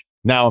bit much.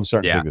 Now I'm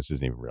starting to think this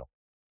isn't even real.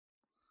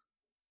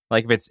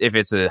 Like if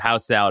it's a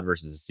house salad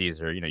versus a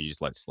Caesar, you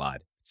just let it slide.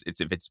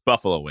 If it's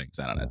buffalo wings,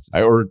 I don't know.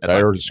 I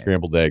ordered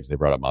scrambled eggs. They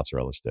brought up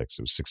mozzarella sticks.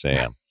 It was 6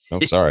 a.m. Oh,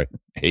 sorry.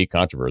 I hate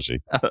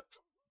controversy.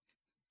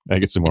 I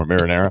get some more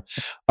marinara.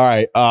 All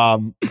right.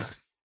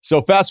 So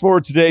fast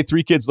forward today,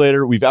 3 kids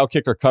later, we've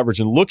outkicked our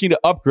coverage and looking to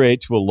upgrade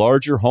to a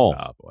larger home.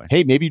 Oh, boy.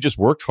 Hey, maybe you just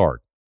worked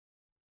hard.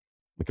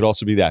 It could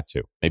also be that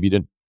too. Maybe you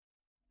didn't.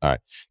 All right.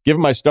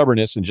 Given my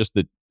stubbornness and just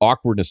the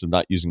awkwardness of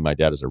not using my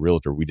dad as a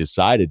realtor, we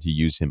decided to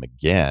use him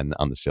again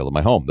on the sale of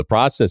my home. The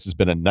process has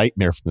been a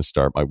nightmare from the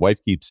start. My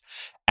wife keeps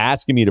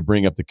asking me to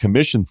bring up the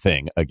commission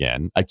thing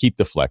again. I keep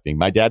deflecting.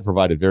 My dad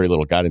provided very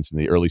little guidance in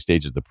the early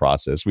stages of the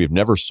process. We have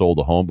never sold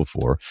a home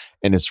before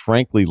and has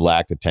frankly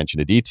lacked attention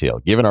to detail.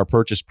 Given our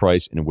purchase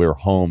price and where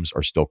homes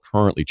are still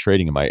currently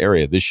trading in my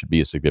area, this should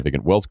be a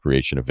significant wealth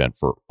creation event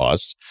for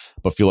us,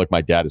 but feel like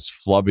my dad is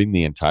flubbing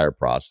the entire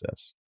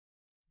process.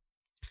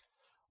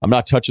 I'm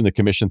not touching the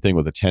commission thing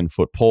with a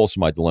 10-foot pole, so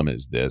my dilemma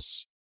is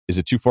this. Is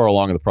it too far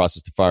along in the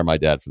process to fire my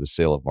dad for the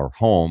sale of our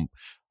home?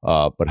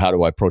 But how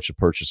do I approach the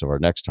purchase of our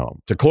next home?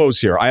 To close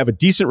here, I have a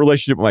decent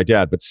relationship with my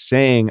dad, but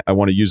saying I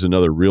want to use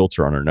another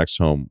realtor on our next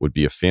home would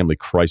be a family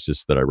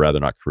crisis that I'd rather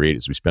not create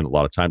as we spend a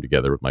lot of time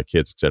together with my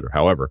kids, etc.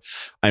 However,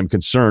 I am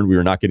concerned we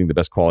are not getting the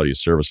best quality of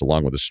service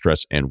along with the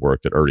stress and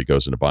work that already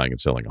goes into buying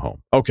and selling a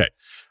home. Okay.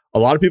 A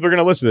lot of people are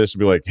going to listen to this and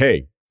be like,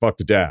 hey, fuck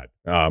the dad.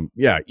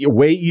 Yeah,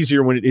 way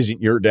easier when it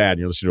isn't your dad and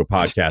you're listening to a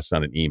podcast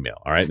on an email.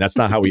 All right. And that's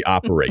not how we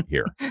operate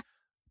here,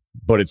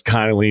 but it's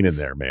kind of leaning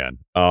there, man.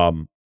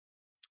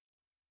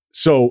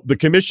 So the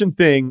commission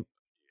thing,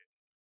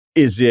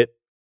 is it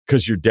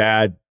because your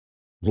dad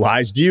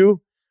lies to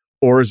you,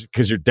 or is it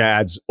because your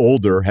dad's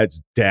older,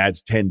 as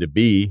dads tend to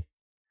be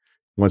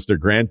once they're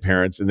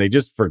grandparents and they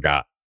just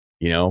forgot,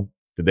 did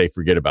they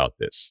forget about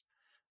this?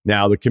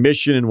 Now the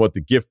commission and what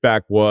the gift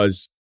back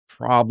was,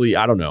 probably,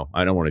 I don't know.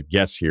 I don't want to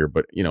guess here,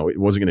 but it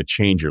wasn't going to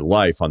change your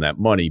life on that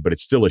money, but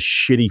it's still a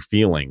shitty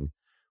feeling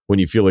when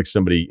you feel like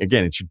somebody,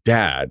 again, it's your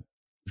dad,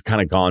 has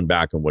kind of gone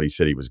back on what he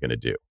said he was going to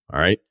do. All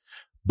right.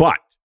 But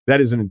that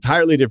is an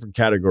entirely different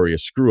category of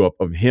screw up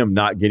of him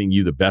not getting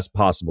you the best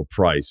possible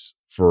price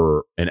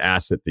for an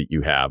asset that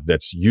you have.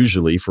 That's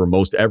usually, for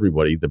most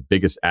everybody, the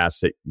biggest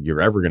asset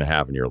you're ever going to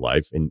have in your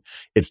life. And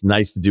it's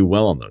nice to do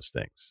well on those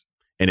things.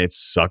 And it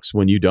sucks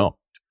when you don't.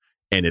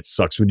 And it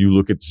sucks when you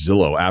look at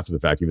Zillow after the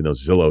fact, even though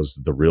Zillow's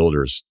the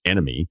realtor's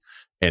enemy.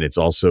 And it's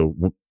also,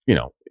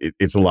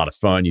 it's a lot of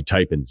fun. You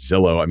type in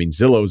Zillow. I mean,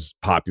 Zillow's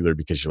popular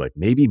because you're like,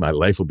 maybe my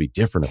life will be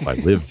different if I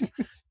live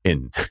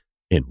in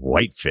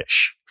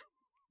Whitefish.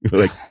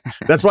 Like,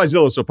 that's why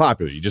Zillow's so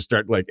popular. You just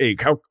start like, hey,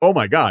 oh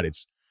my God,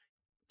 it's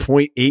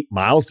 0.8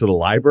 miles to the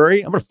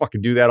library. I'm going to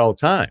fucking do that all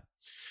the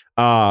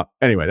time.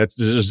 Anyway, there's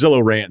a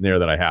Zillow rant in there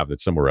that I have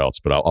that's somewhere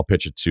else, but I'll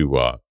pitch it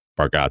to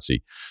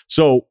Bargatze.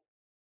 So,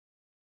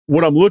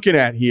 what I'm looking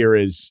at here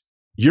is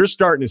you're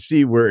starting to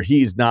see where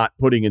he's not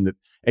putting in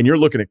and you're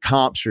looking at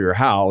comps for your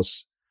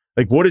house.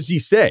 Like, what does he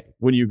say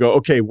when you go,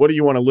 okay, what do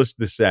you want to list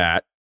this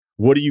at?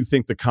 What do you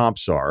think the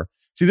comps are?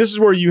 See, this is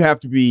where you have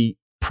to be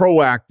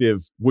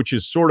proactive, which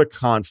is sort of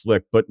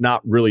conflict, but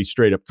not really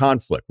straight up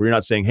conflict, where you're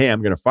not saying, hey,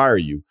 I'm going to fire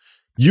you.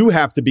 You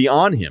have to be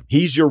on him.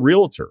 He's your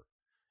realtor.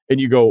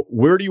 And you go,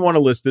 where do you want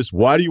to list this?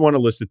 Why do you want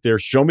to list it there?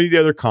 Show me the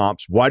other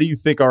comps. Why do you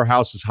think our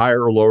house is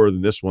higher or lower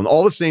than this one?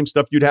 All the same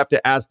stuff you'd have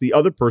to ask the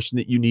other person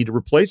that you need to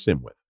replace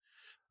him with.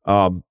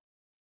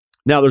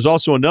 Now, there's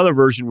also another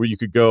version where you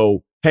could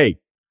go, hey,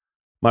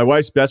 my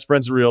wife's best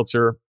friend's a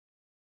realtor.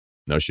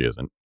 No, she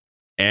isn't.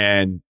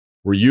 And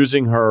we're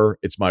using her.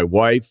 It's my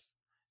wife.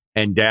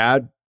 And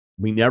Dad,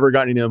 we never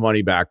got any of the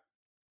money back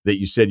that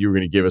you said you were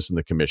going to give us in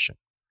the commission.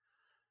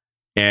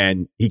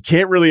 And he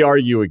can't really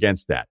argue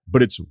against that,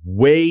 but it's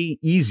way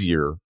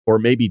easier, or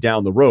maybe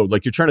down the road.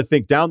 Like, you're trying to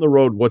think down the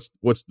road, what's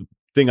the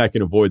thing I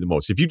can avoid the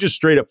most? If you just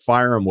straight up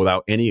fire him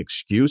without any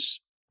excuse,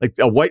 like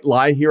a white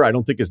lie here, I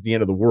don't think is the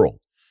end of the world,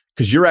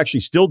 because you're actually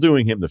still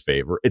doing him the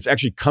favor. It's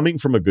actually coming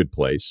from a good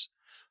place.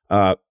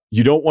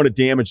 You don't want to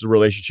damage the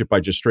relationship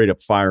by just straight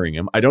up firing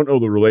him. I don't know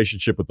the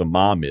relationship with the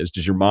mom is.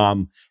 Does your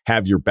mom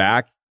have your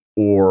back,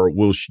 or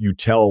will you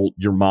tell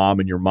your mom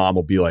and your mom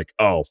will be like,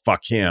 oh,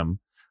 fuck him?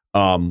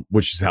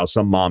 Which is how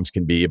some moms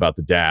can be about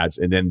the dads.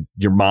 And then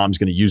your mom's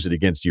going to use it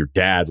against your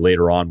dad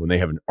later on when they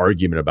have an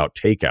argument about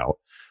takeout.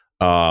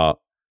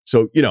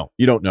 So, you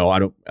don't know. I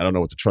don't know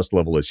what the trust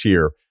level is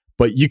here,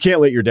 but you can't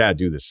let your dad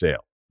do the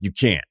sale. You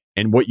can't.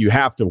 And what you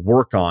have to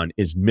work on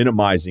is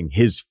minimizing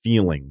his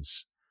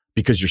feelings,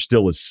 because you're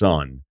still his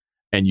son,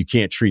 and you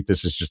can't treat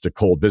this as just a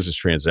cold business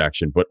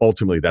transaction. But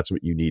ultimately, that's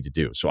what you need to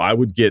do. So I'd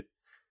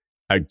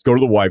go to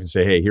the wife and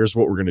say, hey, here's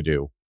what we're going to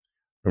do.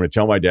 I'm going to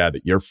tell my dad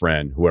that your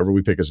friend, whoever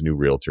we pick as a new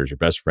realtor, is your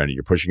best friend, and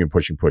you're pushing and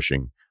pushing,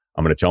 pushing.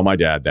 I'm going to tell my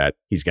dad that.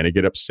 He's going to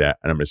get upset.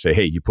 And I'm going to say,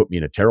 hey, you put me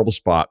in a terrible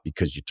spot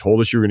because you told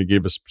us you were going to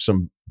give us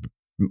some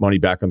money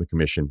back on the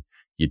commission.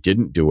 You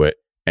didn't do it.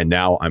 And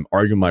now I'm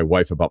arguing with my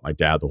wife about my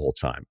dad the whole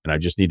time. And I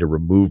just need to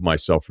remove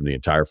myself from the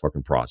entire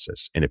fucking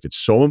process. And if it's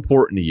so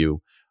important to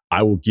you,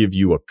 I will give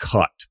you a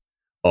cut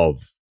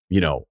of,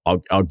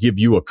 I'll give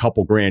you a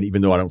couple grand,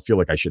 even though I don't feel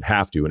like I should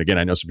have to. And again,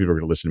 I know some people are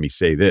going to listen to me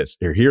say this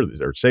or hear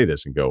this or say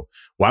this and go,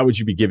 why would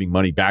you be giving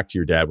money back to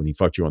your dad when he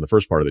fucked you on the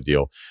first part of the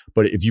deal?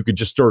 But if you could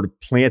just sort of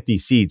plant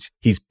these seeds,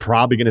 he's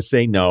probably going to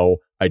say, no,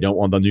 I don't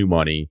want the new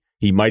money.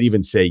 He might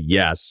even say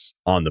yes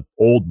on the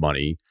old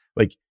money.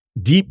 Like,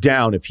 deep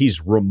down, if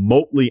he's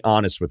remotely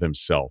honest with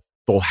himself,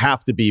 there'll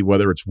have to be,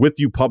 whether it's with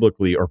you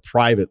publicly or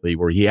privately,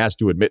 where he has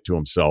to admit to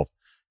himself,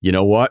 you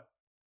know what?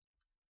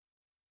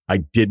 I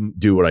didn't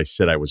do what I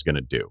said I was going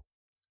to do.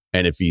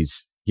 And if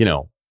he's,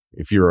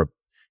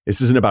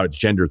 this isn't about a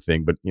gender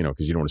thing, but,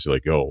 because you don't want to say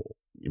like, oh,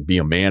 be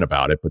a man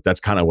about it. But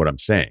that's kind of what I'm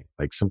saying.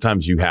 Like,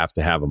 sometimes you have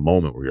to have a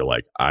moment where you're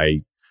like,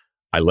 I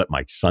let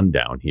my son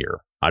down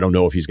here. I don't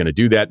know if he's going to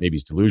do that. Maybe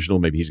he's delusional.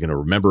 Maybe he's going to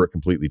remember it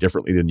completely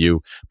differently than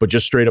you. But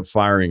just straight up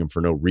firing him for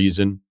no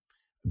reason,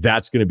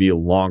 that's going to be a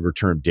longer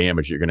term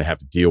damage you're going to have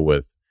to deal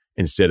with,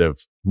 instead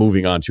of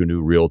moving on to a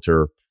new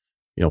realtor,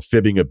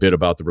 fibbing a bit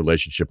about the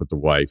relationship with the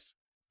wife.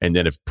 And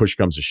then if push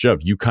comes to shove,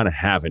 you kind of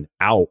have an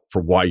out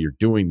for why you're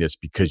doing this,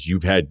 because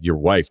you've had your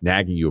wife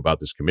nagging you about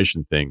this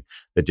commission thing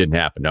that didn't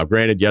happen. Now,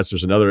 granted, yes,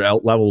 there's another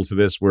level to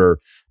this where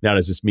now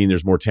does this mean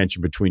there's more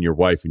tension between your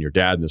wife and your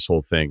dad in this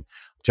whole thing?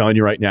 I'm telling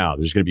you right now,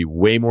 there's going to be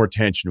way more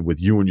tension with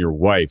you and your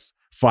wife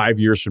 5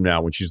 years from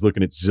now when she's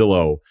looking at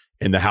Zillow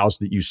and the house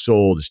that you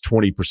sold is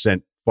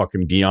 20%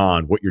 fucking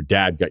beyond what your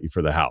dad got you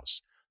for the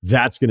house.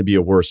 That's going to be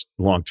a worse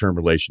long-term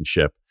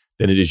relationship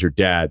than it is your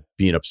dad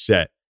being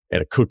upset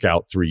at a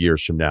cookout 3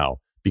 years from now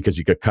because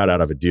he got cut out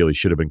of a deal he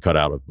should have been cut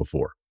out of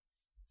before.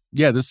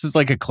 Yeah, this is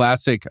like a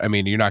classic. I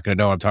mean, you're not going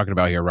to know what I'm talking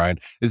about here, Ryan.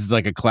 This is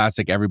like a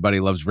classic Everybody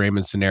Loves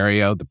Raymond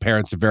scenario. The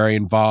parents are very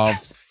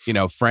involved.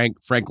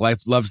 Frank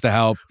loves to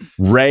help.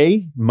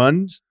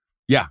 Raymond?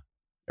 Yeah.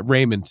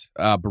 Raymond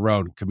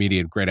Barone,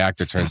 comedian, great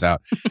actor, turns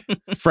out.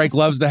 Frank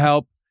loves to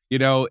help.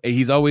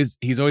 He's always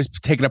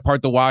taking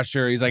apart the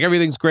washer. He's like,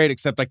 everything's great,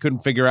 except I couldn't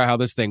figure out how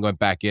this thing went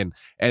back in.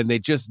 And they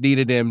just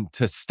needed him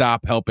to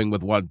stop helping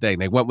with one thing.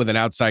 They went with an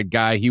outside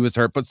guy. He was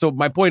hurt. But so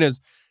my point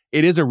is,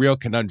 it is a real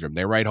conundrum.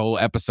 They write whole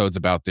episodes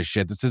about this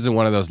shit. This isn't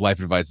one of those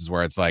life advices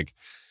where it's like,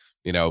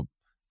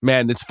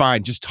 man, it's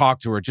fine. Just talk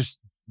to her. Just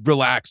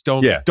relax.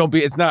 Don't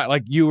be. It's not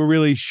like you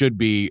really should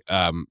be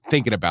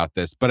thinking about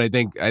this. But I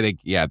think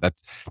yeah,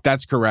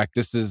 that's correct.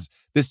 This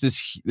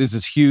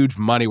is huge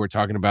money we're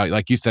talking about.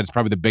 Like you said, it's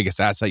probably the biggest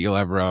asset you'll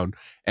ever own.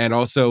 And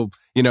also,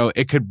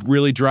 it could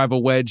really drive a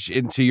wedge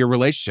into your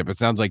relationship. It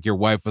sounds like your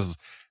wife was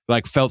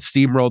like felt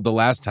steamrolled the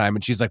last time,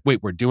 and she's like,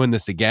 wait, we're doing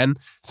this again.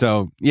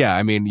 So yeah,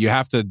 I mean, you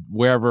have to,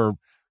 wherever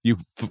you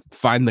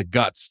find the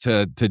guts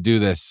to do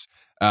this,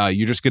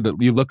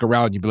 you look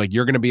around, you'd be like,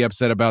 you're going to be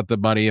upset about the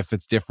money if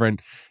it's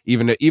different.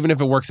 Even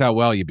if it works out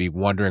well, you'd be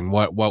wondering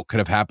what could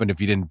have happened if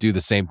you didn't do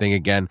the same thing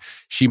again.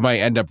 She might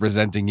end up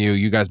resenting you.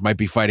 You guys might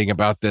be fighting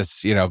about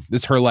this. This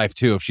is her life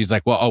too. If she's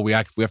like, well, we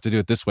have to do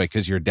it this way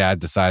because your dad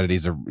decided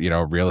he's a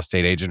real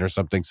estate agent or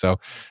something. So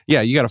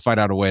yeah, you got to find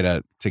out a way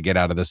to get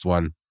out of this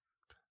one.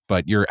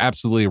 But you're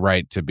absolutely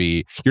right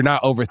you're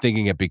not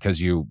overthinking it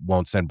because you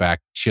won't send back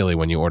chili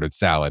when you ordered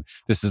salad.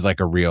 This is like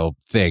a real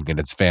thing and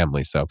it's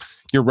family. So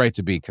you're right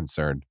to be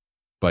concerned.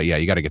 But yeah,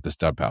 you got to get this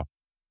done, pal.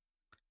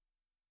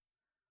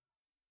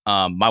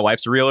 My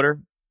wife's a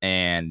realtor.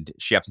 and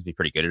she happens to be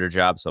pretty good at her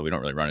job, so we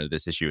don't really run into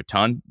this issue a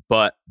ton.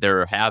 But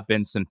there have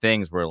been some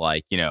things where,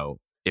 like,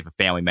 if a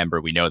family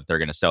member, we know that they're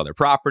going to sell their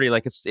property,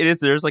 like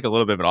there's like a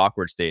little bit of an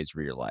awkward stage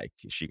where you're like,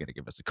 is she going to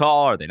give us a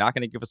call? Are they not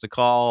going to give us a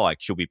call? Like,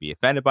 should we be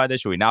offended by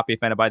this? Should we not be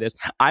offended by this?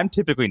 I'm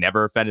typically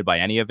never offended by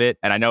any of it.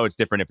 And I know it's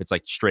different if it's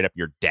like straight up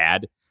your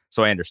dad.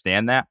 So I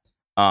understand that.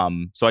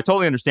 So I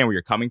totally understand where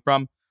you're coming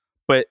from,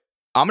 but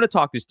I'm going to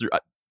talk this through.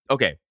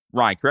 Okay,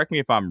 Ryan, correct me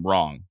if I'm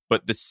wrong,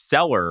 but the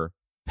seller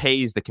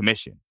pays the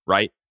commission,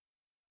 right?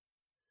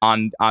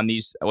 On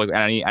these, like, on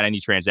any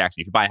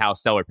transaction. If you buy a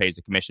house, seller pays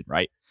the commission,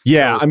 right?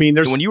 Yeah, so, I mean,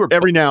 there's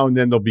every now and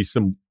then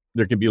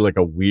there can be like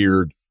a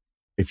weird,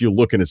 if you're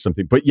looking at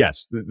something, but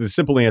yes, the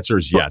simple answer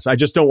is yes. I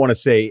just don't want to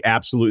say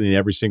absolutely in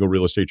every single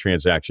real estate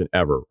transaction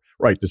ever.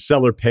 Right. The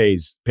seller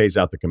pays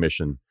out the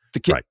commission.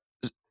 Right.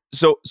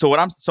 So what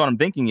I'm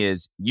thinking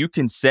is, you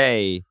can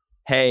say,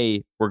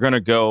 hey, we're going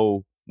to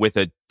go with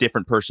a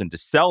different person to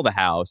sell the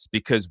house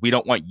because we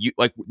don't want you,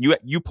 like,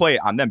 you play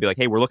it on them, be like,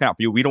 hey, we're looking out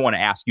for you. We don't want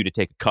to ask you to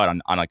take a cut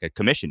on like a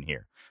commission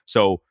here.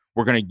 So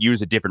we're going to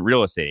use a different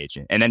real estate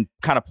agent, and then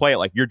kind of play it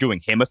like you're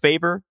doing him a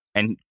favor.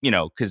 And,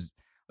 because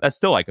that's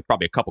still like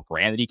probably a couple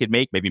grand that he could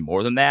make, maybe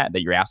more than that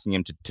you're asking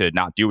him to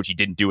not do, which he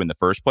didn't do in the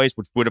first place,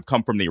 which would have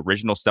come from the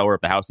original seller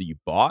of the house that you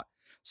bought.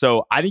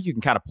 So I think you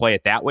can kind of play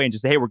it that way and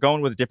just say, hey, we're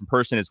going with a different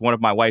person. It's one of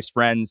my wife's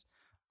friends.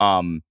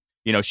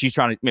 She's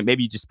trying to,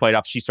 maybe you just play it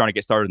off. She's trying to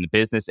get started in the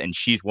business, and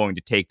she's willing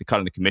to take the cut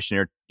on the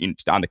commissioner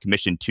on the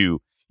commission to,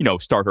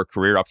 start her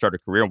career, upstart her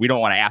career. And we don't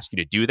want to ask you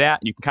to do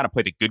that. And you can kind of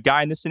play the good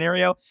guy in this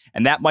scenario.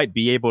 And that might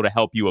be able to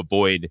help you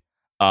avoid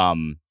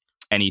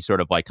any sort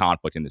of like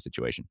conflict in this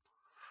situation.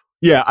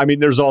 Yeah. I mean,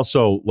 there's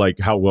also like,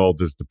 how well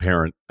does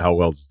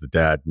the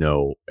dad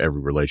know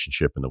every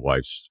relationship in the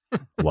wife's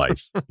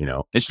life?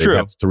 It's they true.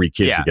 have 3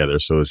 kids together.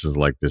 So this is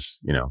like this,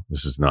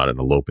 this is not an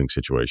eloping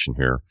situation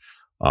here.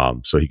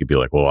 So he could be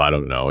like, well, I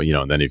don't know,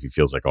 and then if he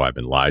feels like, oh, I've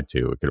been lied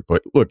to, it could have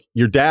put, look,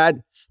 your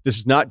dad, this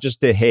is not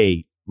just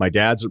hey, my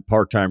dad's a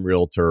part-time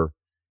realtor.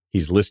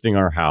 He's listing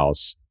our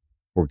house.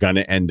 We're going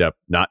to end up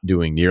not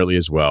doing nearly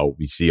as well.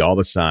 We see all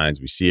the signs.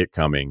 We see it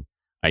coming.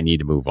 I need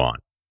to move on.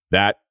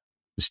 That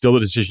is still a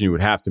decision you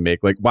would have to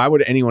make. Like, why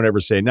would anyone ever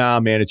say, nah,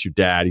 man, it's your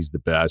dad. He's the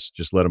best.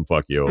 Just let him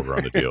fuck you over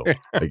on the deal.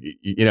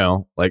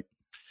 Like,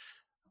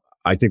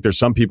 I think there's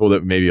some people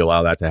that maybe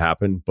allow that to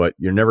happen, but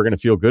you're never going to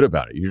feel good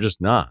about it. You're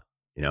just not.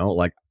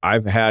 Like,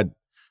 I've had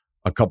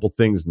a couple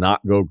things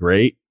not go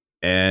great,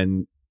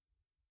 and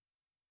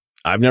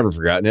I've never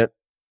forgotten it.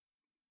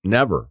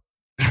 Never.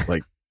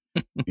 Like,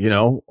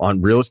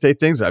 on real estate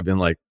things, I've been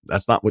like,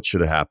 that's not what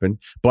should have happened.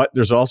 But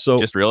there's also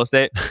just real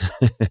estate.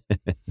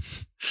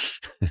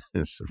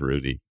 It's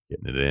Rudy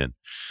getting it in.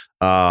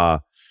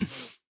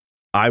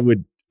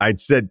 I'd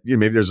said,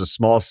 maybe there's a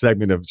small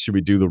segment of, should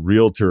we do the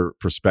realtor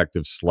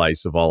perspective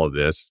slice of all of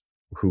this,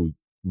 who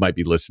might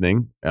be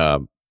listening.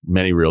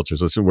 Many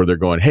realtors listen, where they're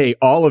going, hey,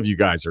 all of you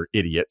guys are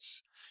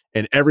idiots.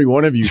 And every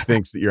one of you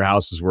thinks that your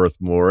house is worth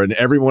more. And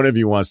every one of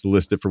you wants to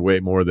list it for way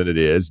more than it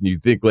is. And you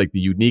think like the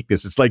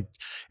uniqueness. It's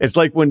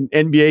like when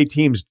NBA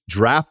teams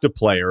draft a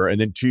player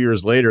and then 2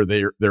 years later,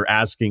 they're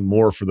asking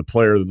more for the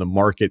player than the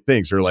market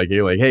thinks. They're like,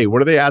 hey,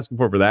 what are they asking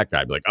for that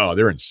guy? Be like, oh,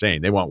 they're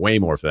insane. They want way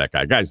more for that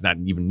guy. Guy's not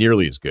even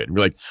nearly as good. And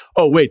we're like,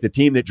 oh, wait, the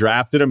team that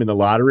drafted him in the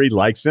lottery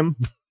likes him?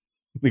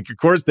 Like, of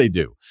course they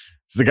do.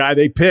 It's the guy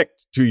they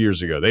picked 2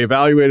 years ago. They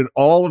evaluated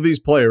all of these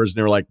players and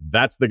they were like,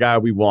 that's the guy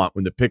we want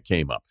when the pick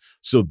came up.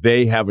 So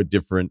they have a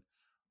different,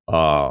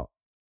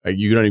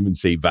 you don't even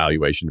say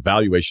valuation of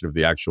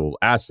the actual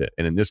asset.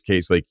 And in this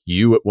case, like,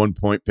 you at one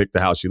point picked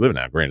the house you live in.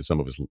 Now, granted, some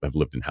of us have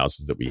lived in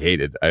houses that we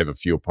hated. I have a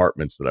few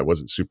apartments that I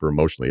wasn't super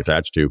emotionally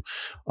attached to,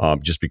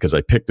 just because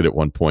I picked it at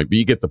one point. But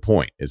you get the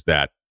point, is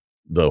that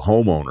the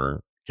homeowner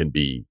can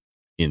be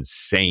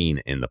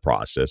insane in the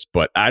process,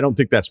 but I don't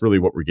think that's really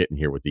what we're getting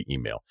here with the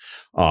email.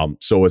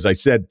 So as I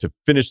said, to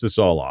finish this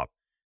all off,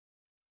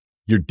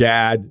 your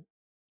dad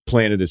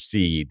planted a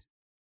seed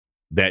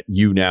that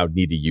you now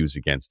need to use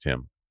against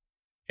him.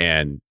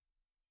 And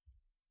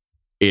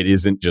it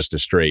isn't just a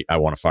straight, I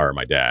want to fire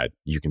my dad.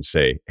 You can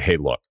say, hey,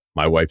 look,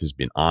 my wife has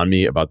been on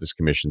me about this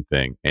commission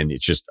thing. And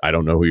it's just, I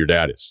don't know who your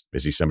dad is.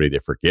 Is he somebody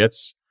that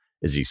forgets?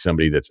 Is he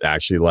somebody that's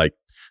actually like,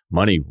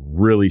 money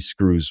really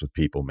screws with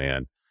people,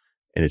 man?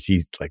 And is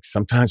he like,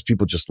 sometimes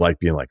people just like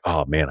being like,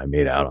 oh man, I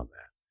made out on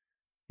that.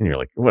 And you're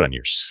like, what, on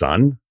your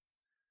son?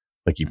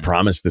 Like, you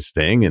promised this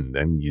thing and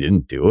then you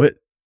didn't do it.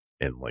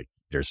 And like,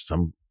 there's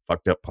some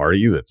fucked up part of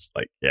you that's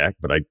like, yeah,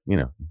 but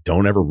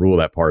don't ever rule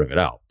that part of it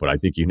out. But I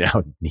think you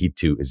now need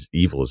to, as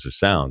evil as it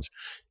sounds,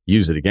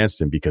 use it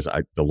against him, because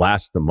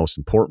the most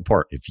important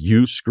part, if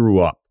you screw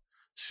up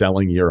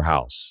selling your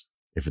house,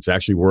 if it's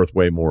actually worth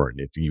way more, and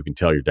you can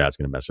tell your dad's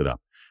going to mess it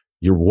up,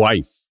 your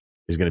wife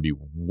is going to be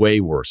way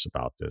worse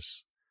about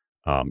this.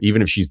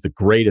 Even if she's the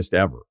greatest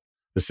ever.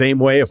 The same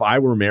way, if I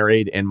were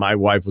married and my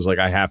wife was like,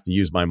 I have to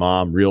use my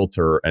mom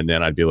realtor. And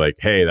then I'd be like,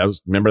 hey,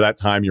 remember that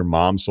time your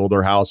mom sold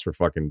her house for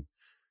fucking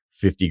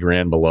 50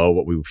 grand below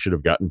what we should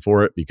have gotten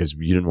for it because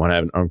you didn't want to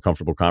have an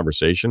uncomfortable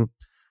conversation.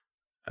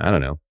 I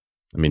don't know.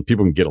 I mean,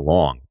 people can get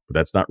along, but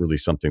that's not really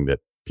something that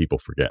people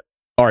forget.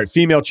 All right,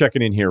 female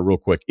checking in here real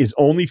quick. Is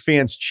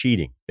OnlyFans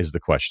cheating is the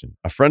question.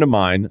 A friend of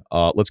mine,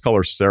 let's call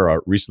her Sarah,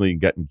 recently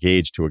got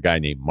engaged to a guy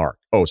named Mark.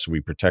 Oh, so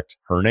we protect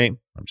her name?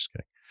 I'm just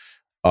kidding.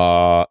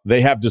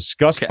 They have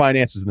discussed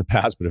finances in the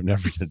past, but have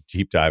never done a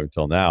deep dive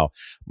until now.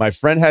 My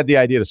friend had the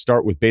idea to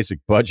start with basic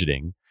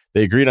budgeting.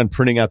 They agreed on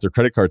printing out their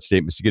credit card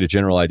statements to get a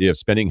general idea of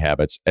spending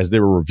habits. As they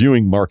were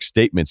reviewing Mark's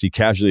statements, he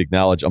casually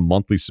acknowledged a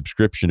monthly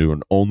subscription to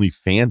an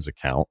OnlyFans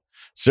account.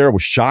 Sarah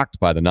was shocked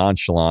by the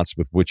nonchalance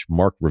with which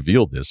Mark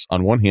revealed this.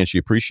 On one hand, she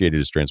appreciated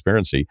his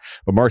transparency,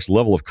 but Mark's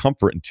level of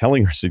comfort in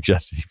telling her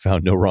suggested he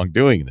found no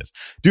wrongdoing in this.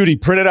 Dude, he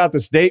printed out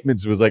the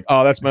statements and was like,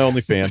 oh, that's my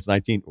OnlyFans,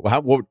 19. I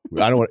don't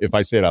want, if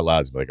I say it out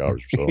loud, it's like, oh,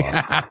 you're so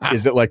long.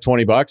 Is it like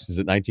 $20? Is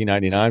it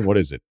 $19.99? What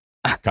is it?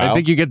 Kyle?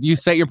 I think you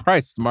set your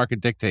price. The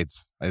market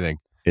dictates, I think.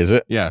 Is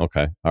it? Yeah.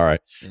 Okay. All right.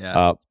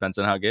 Yeah. Depends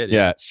on how good.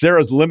 Yeah.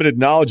 Sarah's limited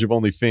knowledge of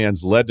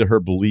OnlyFans led to her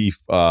belief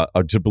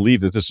to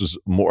believe that this was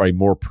a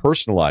more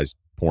personalized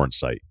porn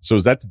site. So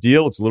is that the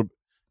deal? It's a little.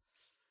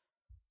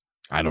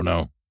 I don't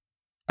know.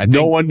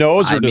 No one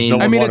knows, or does no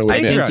one want to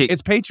admit?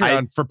 It's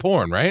Patreon for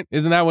porn, right?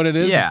 Isn't that what it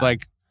is? Yeah. It's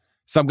like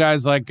some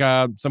guys have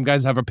a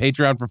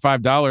Patreon for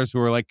 $5 who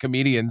are like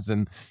comedians,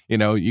 and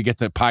you get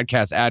the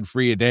podcast ad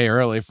free a day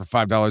early for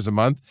 $5 a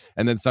month,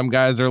 and then some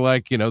guys are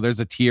like,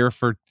 there's a tier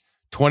for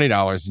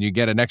 $20 and you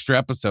get an extra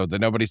episode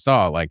that nobody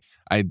saw. Like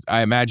I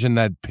imagine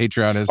that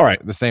Patreon is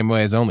the same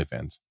way as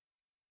OnlyFans.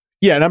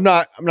 Yeah, and I'm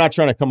not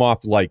trying to come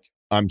off like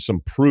I'm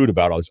some prude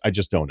about all this. I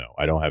just don't know.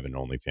 I don't have an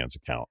OnlyFans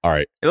account. All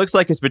right. It looks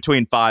like it's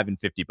between $5 and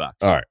 $50.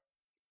 All right.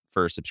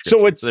 For a subscription.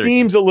 So it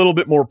seems a little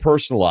bit more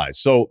personalized.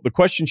 So the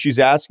question she's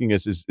asking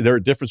is there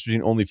a difference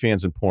between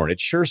OnlyFans and porn? It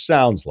sure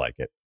sounds like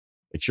it.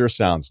 It sure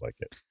sounds like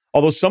it.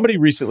 Although somebody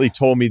recently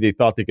told me they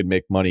thought they could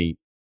make money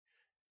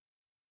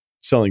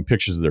selling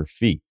pictures of their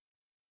feet.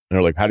 And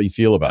they're like, how do you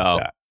feel about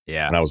that?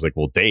 Yeah. And I was like,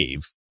 well,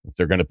 Dave, if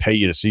they're going to pay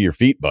you to see your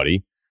feet,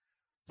 buddy.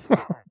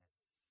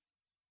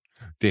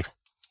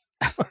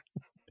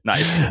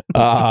 Nice.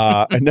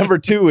 And number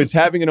 2 is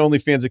having an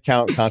OnlyFans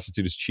account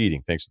constitute as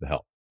cheating. Thanks for the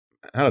help.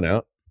 I don't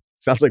know.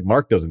 Sounds like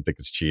Mark doesn't think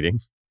it's cheating.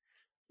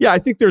 Yeah, I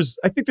think there's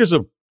I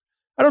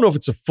don't know if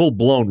it's a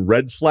full-blown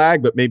red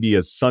flag, but maybe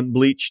a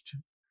sun-bleached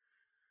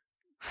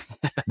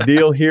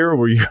deal here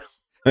where you're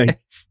like,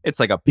 it's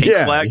like a pink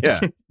flag. Yeah.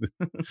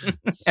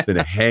 It's been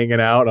hanging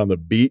out on the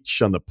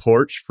beach, on the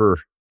porch for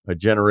a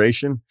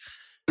generation.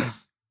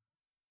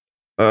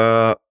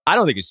 I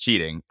don't think it's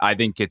cheating. I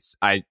think it's,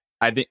 I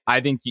think,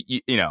 I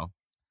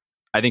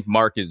think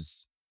Mark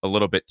is a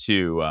little bit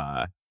too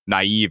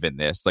naive in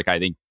this. Like, I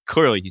think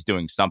clearly he's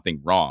doing something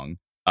wrong.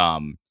 I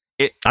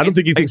don't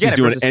think he thinks he's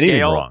doing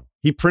anything wrong.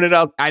 He printed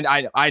out.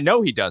 I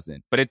know he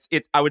doesn't, but it's,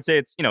 I would say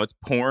it's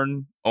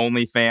porn,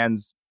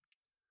 OnlyFans.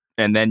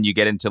 And then you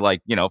get into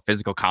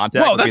physical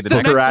contact. Whoa, that's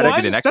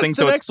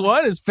the next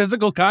one is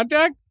physical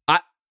contact.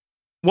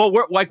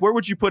 Where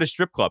would you put a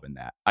strip club in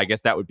that? I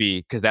guess that would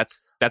be because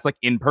that's like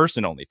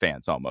in-person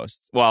OnlyFans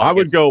almost. Well, I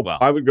would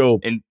go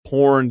in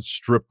porn,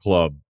 strip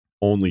club,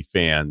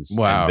 OnlyFans,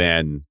 wow.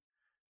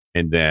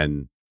 and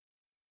then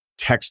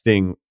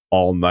texting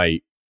all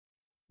night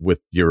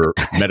with your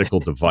medical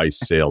device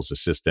sales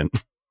assistant.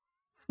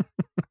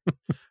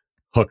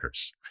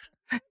 Hookers.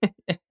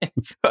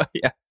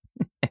 Yeah.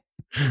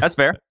 That's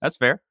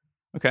fair.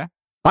 Okay.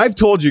 I've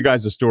told you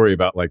guys a story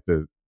about like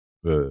there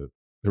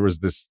was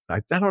this,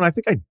 I don't know, I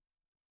think I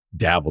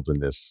dabbled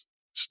in this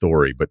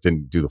story, but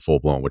didn't do the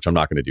full blown, which I'm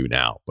not going to do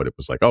now. But it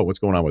was like, oh, what's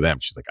going on with them?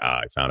 She's like,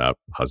 I found out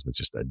husband's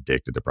just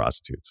addicted to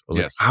prostitutes. I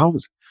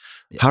was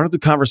like, how did the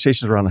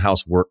conversations around the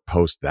house work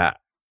post that?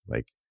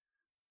 Like,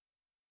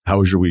 how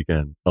was your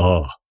weekend?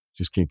 Oh,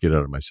 just can't get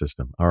out of my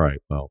system. All right,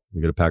 well,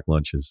 we got to pack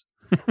lunches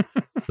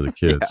for the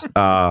kids.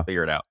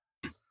 Figure it out.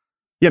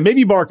 Yeah,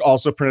 maybe Mark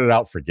also printed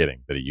out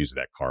forgetting that he used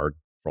that card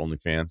for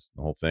OnlyFans,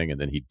 the whole thing,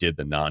 and then he did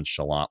the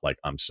nonchalant, like,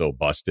 I'm so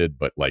busted,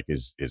 but like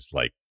is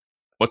like,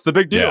 what's the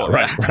big deal?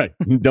 Yeah, right.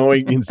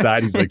 Knowing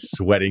inside he's like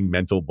sweating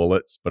mental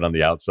bullets, but on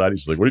the outside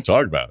he's like, what are you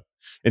talking about?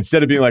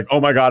 Instead of being like, oh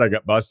my God, I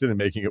got busted and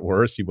making it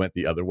worse, he went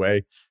the other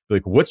way.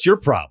 Like, what's your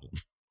problem?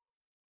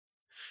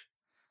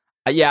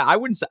 Yeah,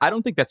 I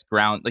don't think that's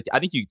ground. Like, I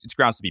think it's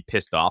grounds to be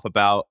pissed off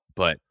about,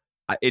 but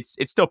it's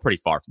still pretty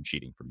far from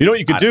cheating for me. You know what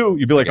you could do?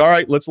 You'd be like, all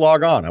right, let's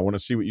log on. I want to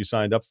see what you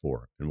signed up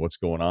for and what's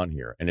going on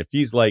here. And if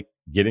he's like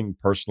getting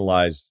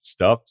personalized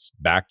stuff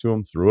back to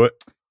him through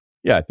it,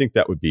 yeah, I think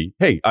that would be,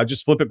 hey, I'll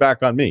just flip it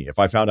back on me. If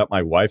I found out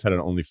my wife had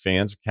an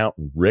OnlyFans account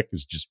and Rick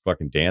is just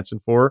fucking dancing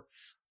for her,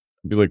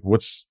 I'd be like,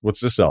 what's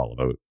this all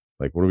about?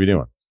 Like, what are we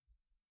doing?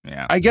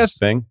 Yeah, I guess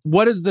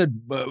what's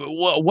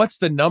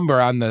the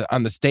number on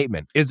the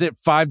statement? Is it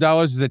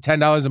 $5? Is it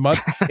 $10 a month?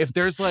 If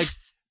there's like,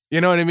 you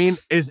know what I mean?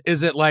 Is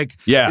it like,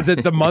 is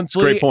it the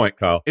monthly? Great point,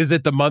 Kyle. Is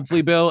it the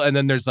monthly bill? And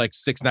then there's like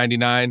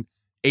 $6.99,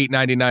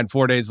 $8.99,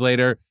 4 days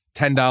later,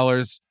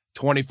 $10,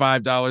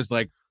 $25.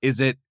 Like, is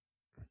it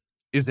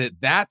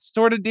that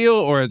sort of deal?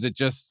 Or is it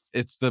just,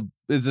 is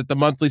it the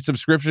monthly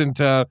subscription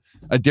to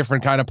a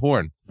different kind of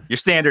porn? Your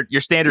standard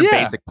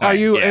basic plan. Are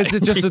you? Yeah. Is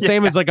it just the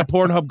same as like a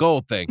Pornhub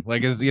Gold thing?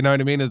 Like, you know what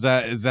I mean? Is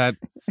it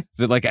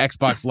like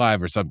Xbox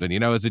Live or something? You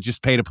know, is it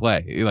just pay to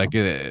play? Like,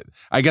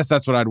 I guess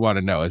that's what I'd want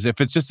to know. Is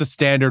if it's just a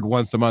standard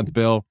once a month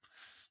bill,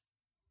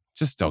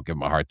 just don't give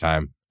them a hard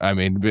time. I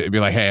mean, be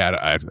like, hey,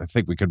 I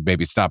think we could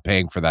maybe stop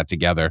paying for that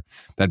together.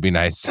 That'd be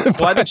nice.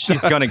 Well, I think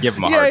she's going to give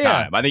him a hard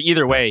time. I think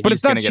either way, but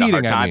he's going to get a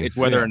hard time. I mean. It's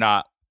whether or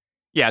not,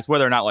 it's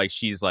whether or not like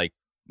she's like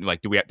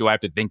do I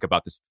have to think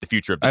about the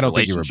future of this relationship? I don't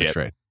think you were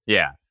betrayed.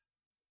 Yeah.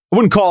 I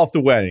wouldn't call off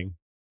the wedding,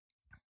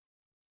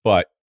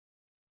 but,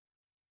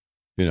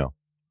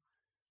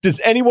 does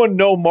anyone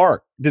know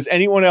Mark? Does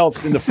anyone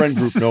else in the friend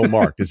group know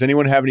Mark? Does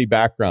anyone have any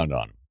background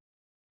on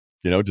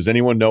him? Does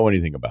anyone know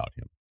anything about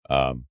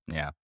him?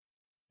 Yeah.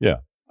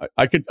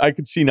 I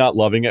could see not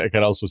loving it. I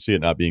could also see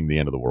it not being the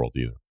end of the world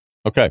either.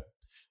 Okay.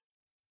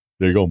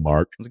 There you go,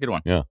 Mark. That's a good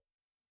one. Yeah.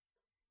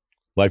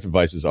 Life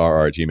advice is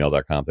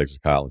rr@gmail.com. Thanks to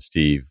Kyle and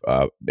Steve.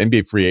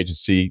 NBA free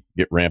agency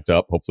get ramped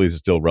up. Hopefully this is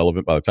still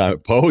relevant by the time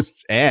it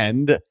posts.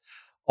 And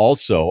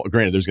also,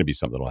 granted, there's going to be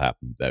something that will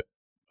happen that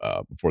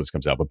before this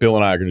comes out. But Bill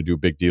and I are going to do a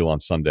big deal on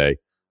Sunday,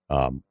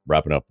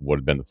 wrapping up what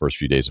had been the first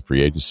few days of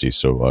free agency.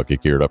 So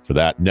get geared up for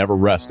that. Never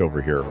rest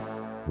over here.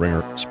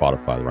 Ringer,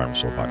 Spotify, the Rhyme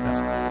Soul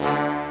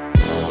Podcast.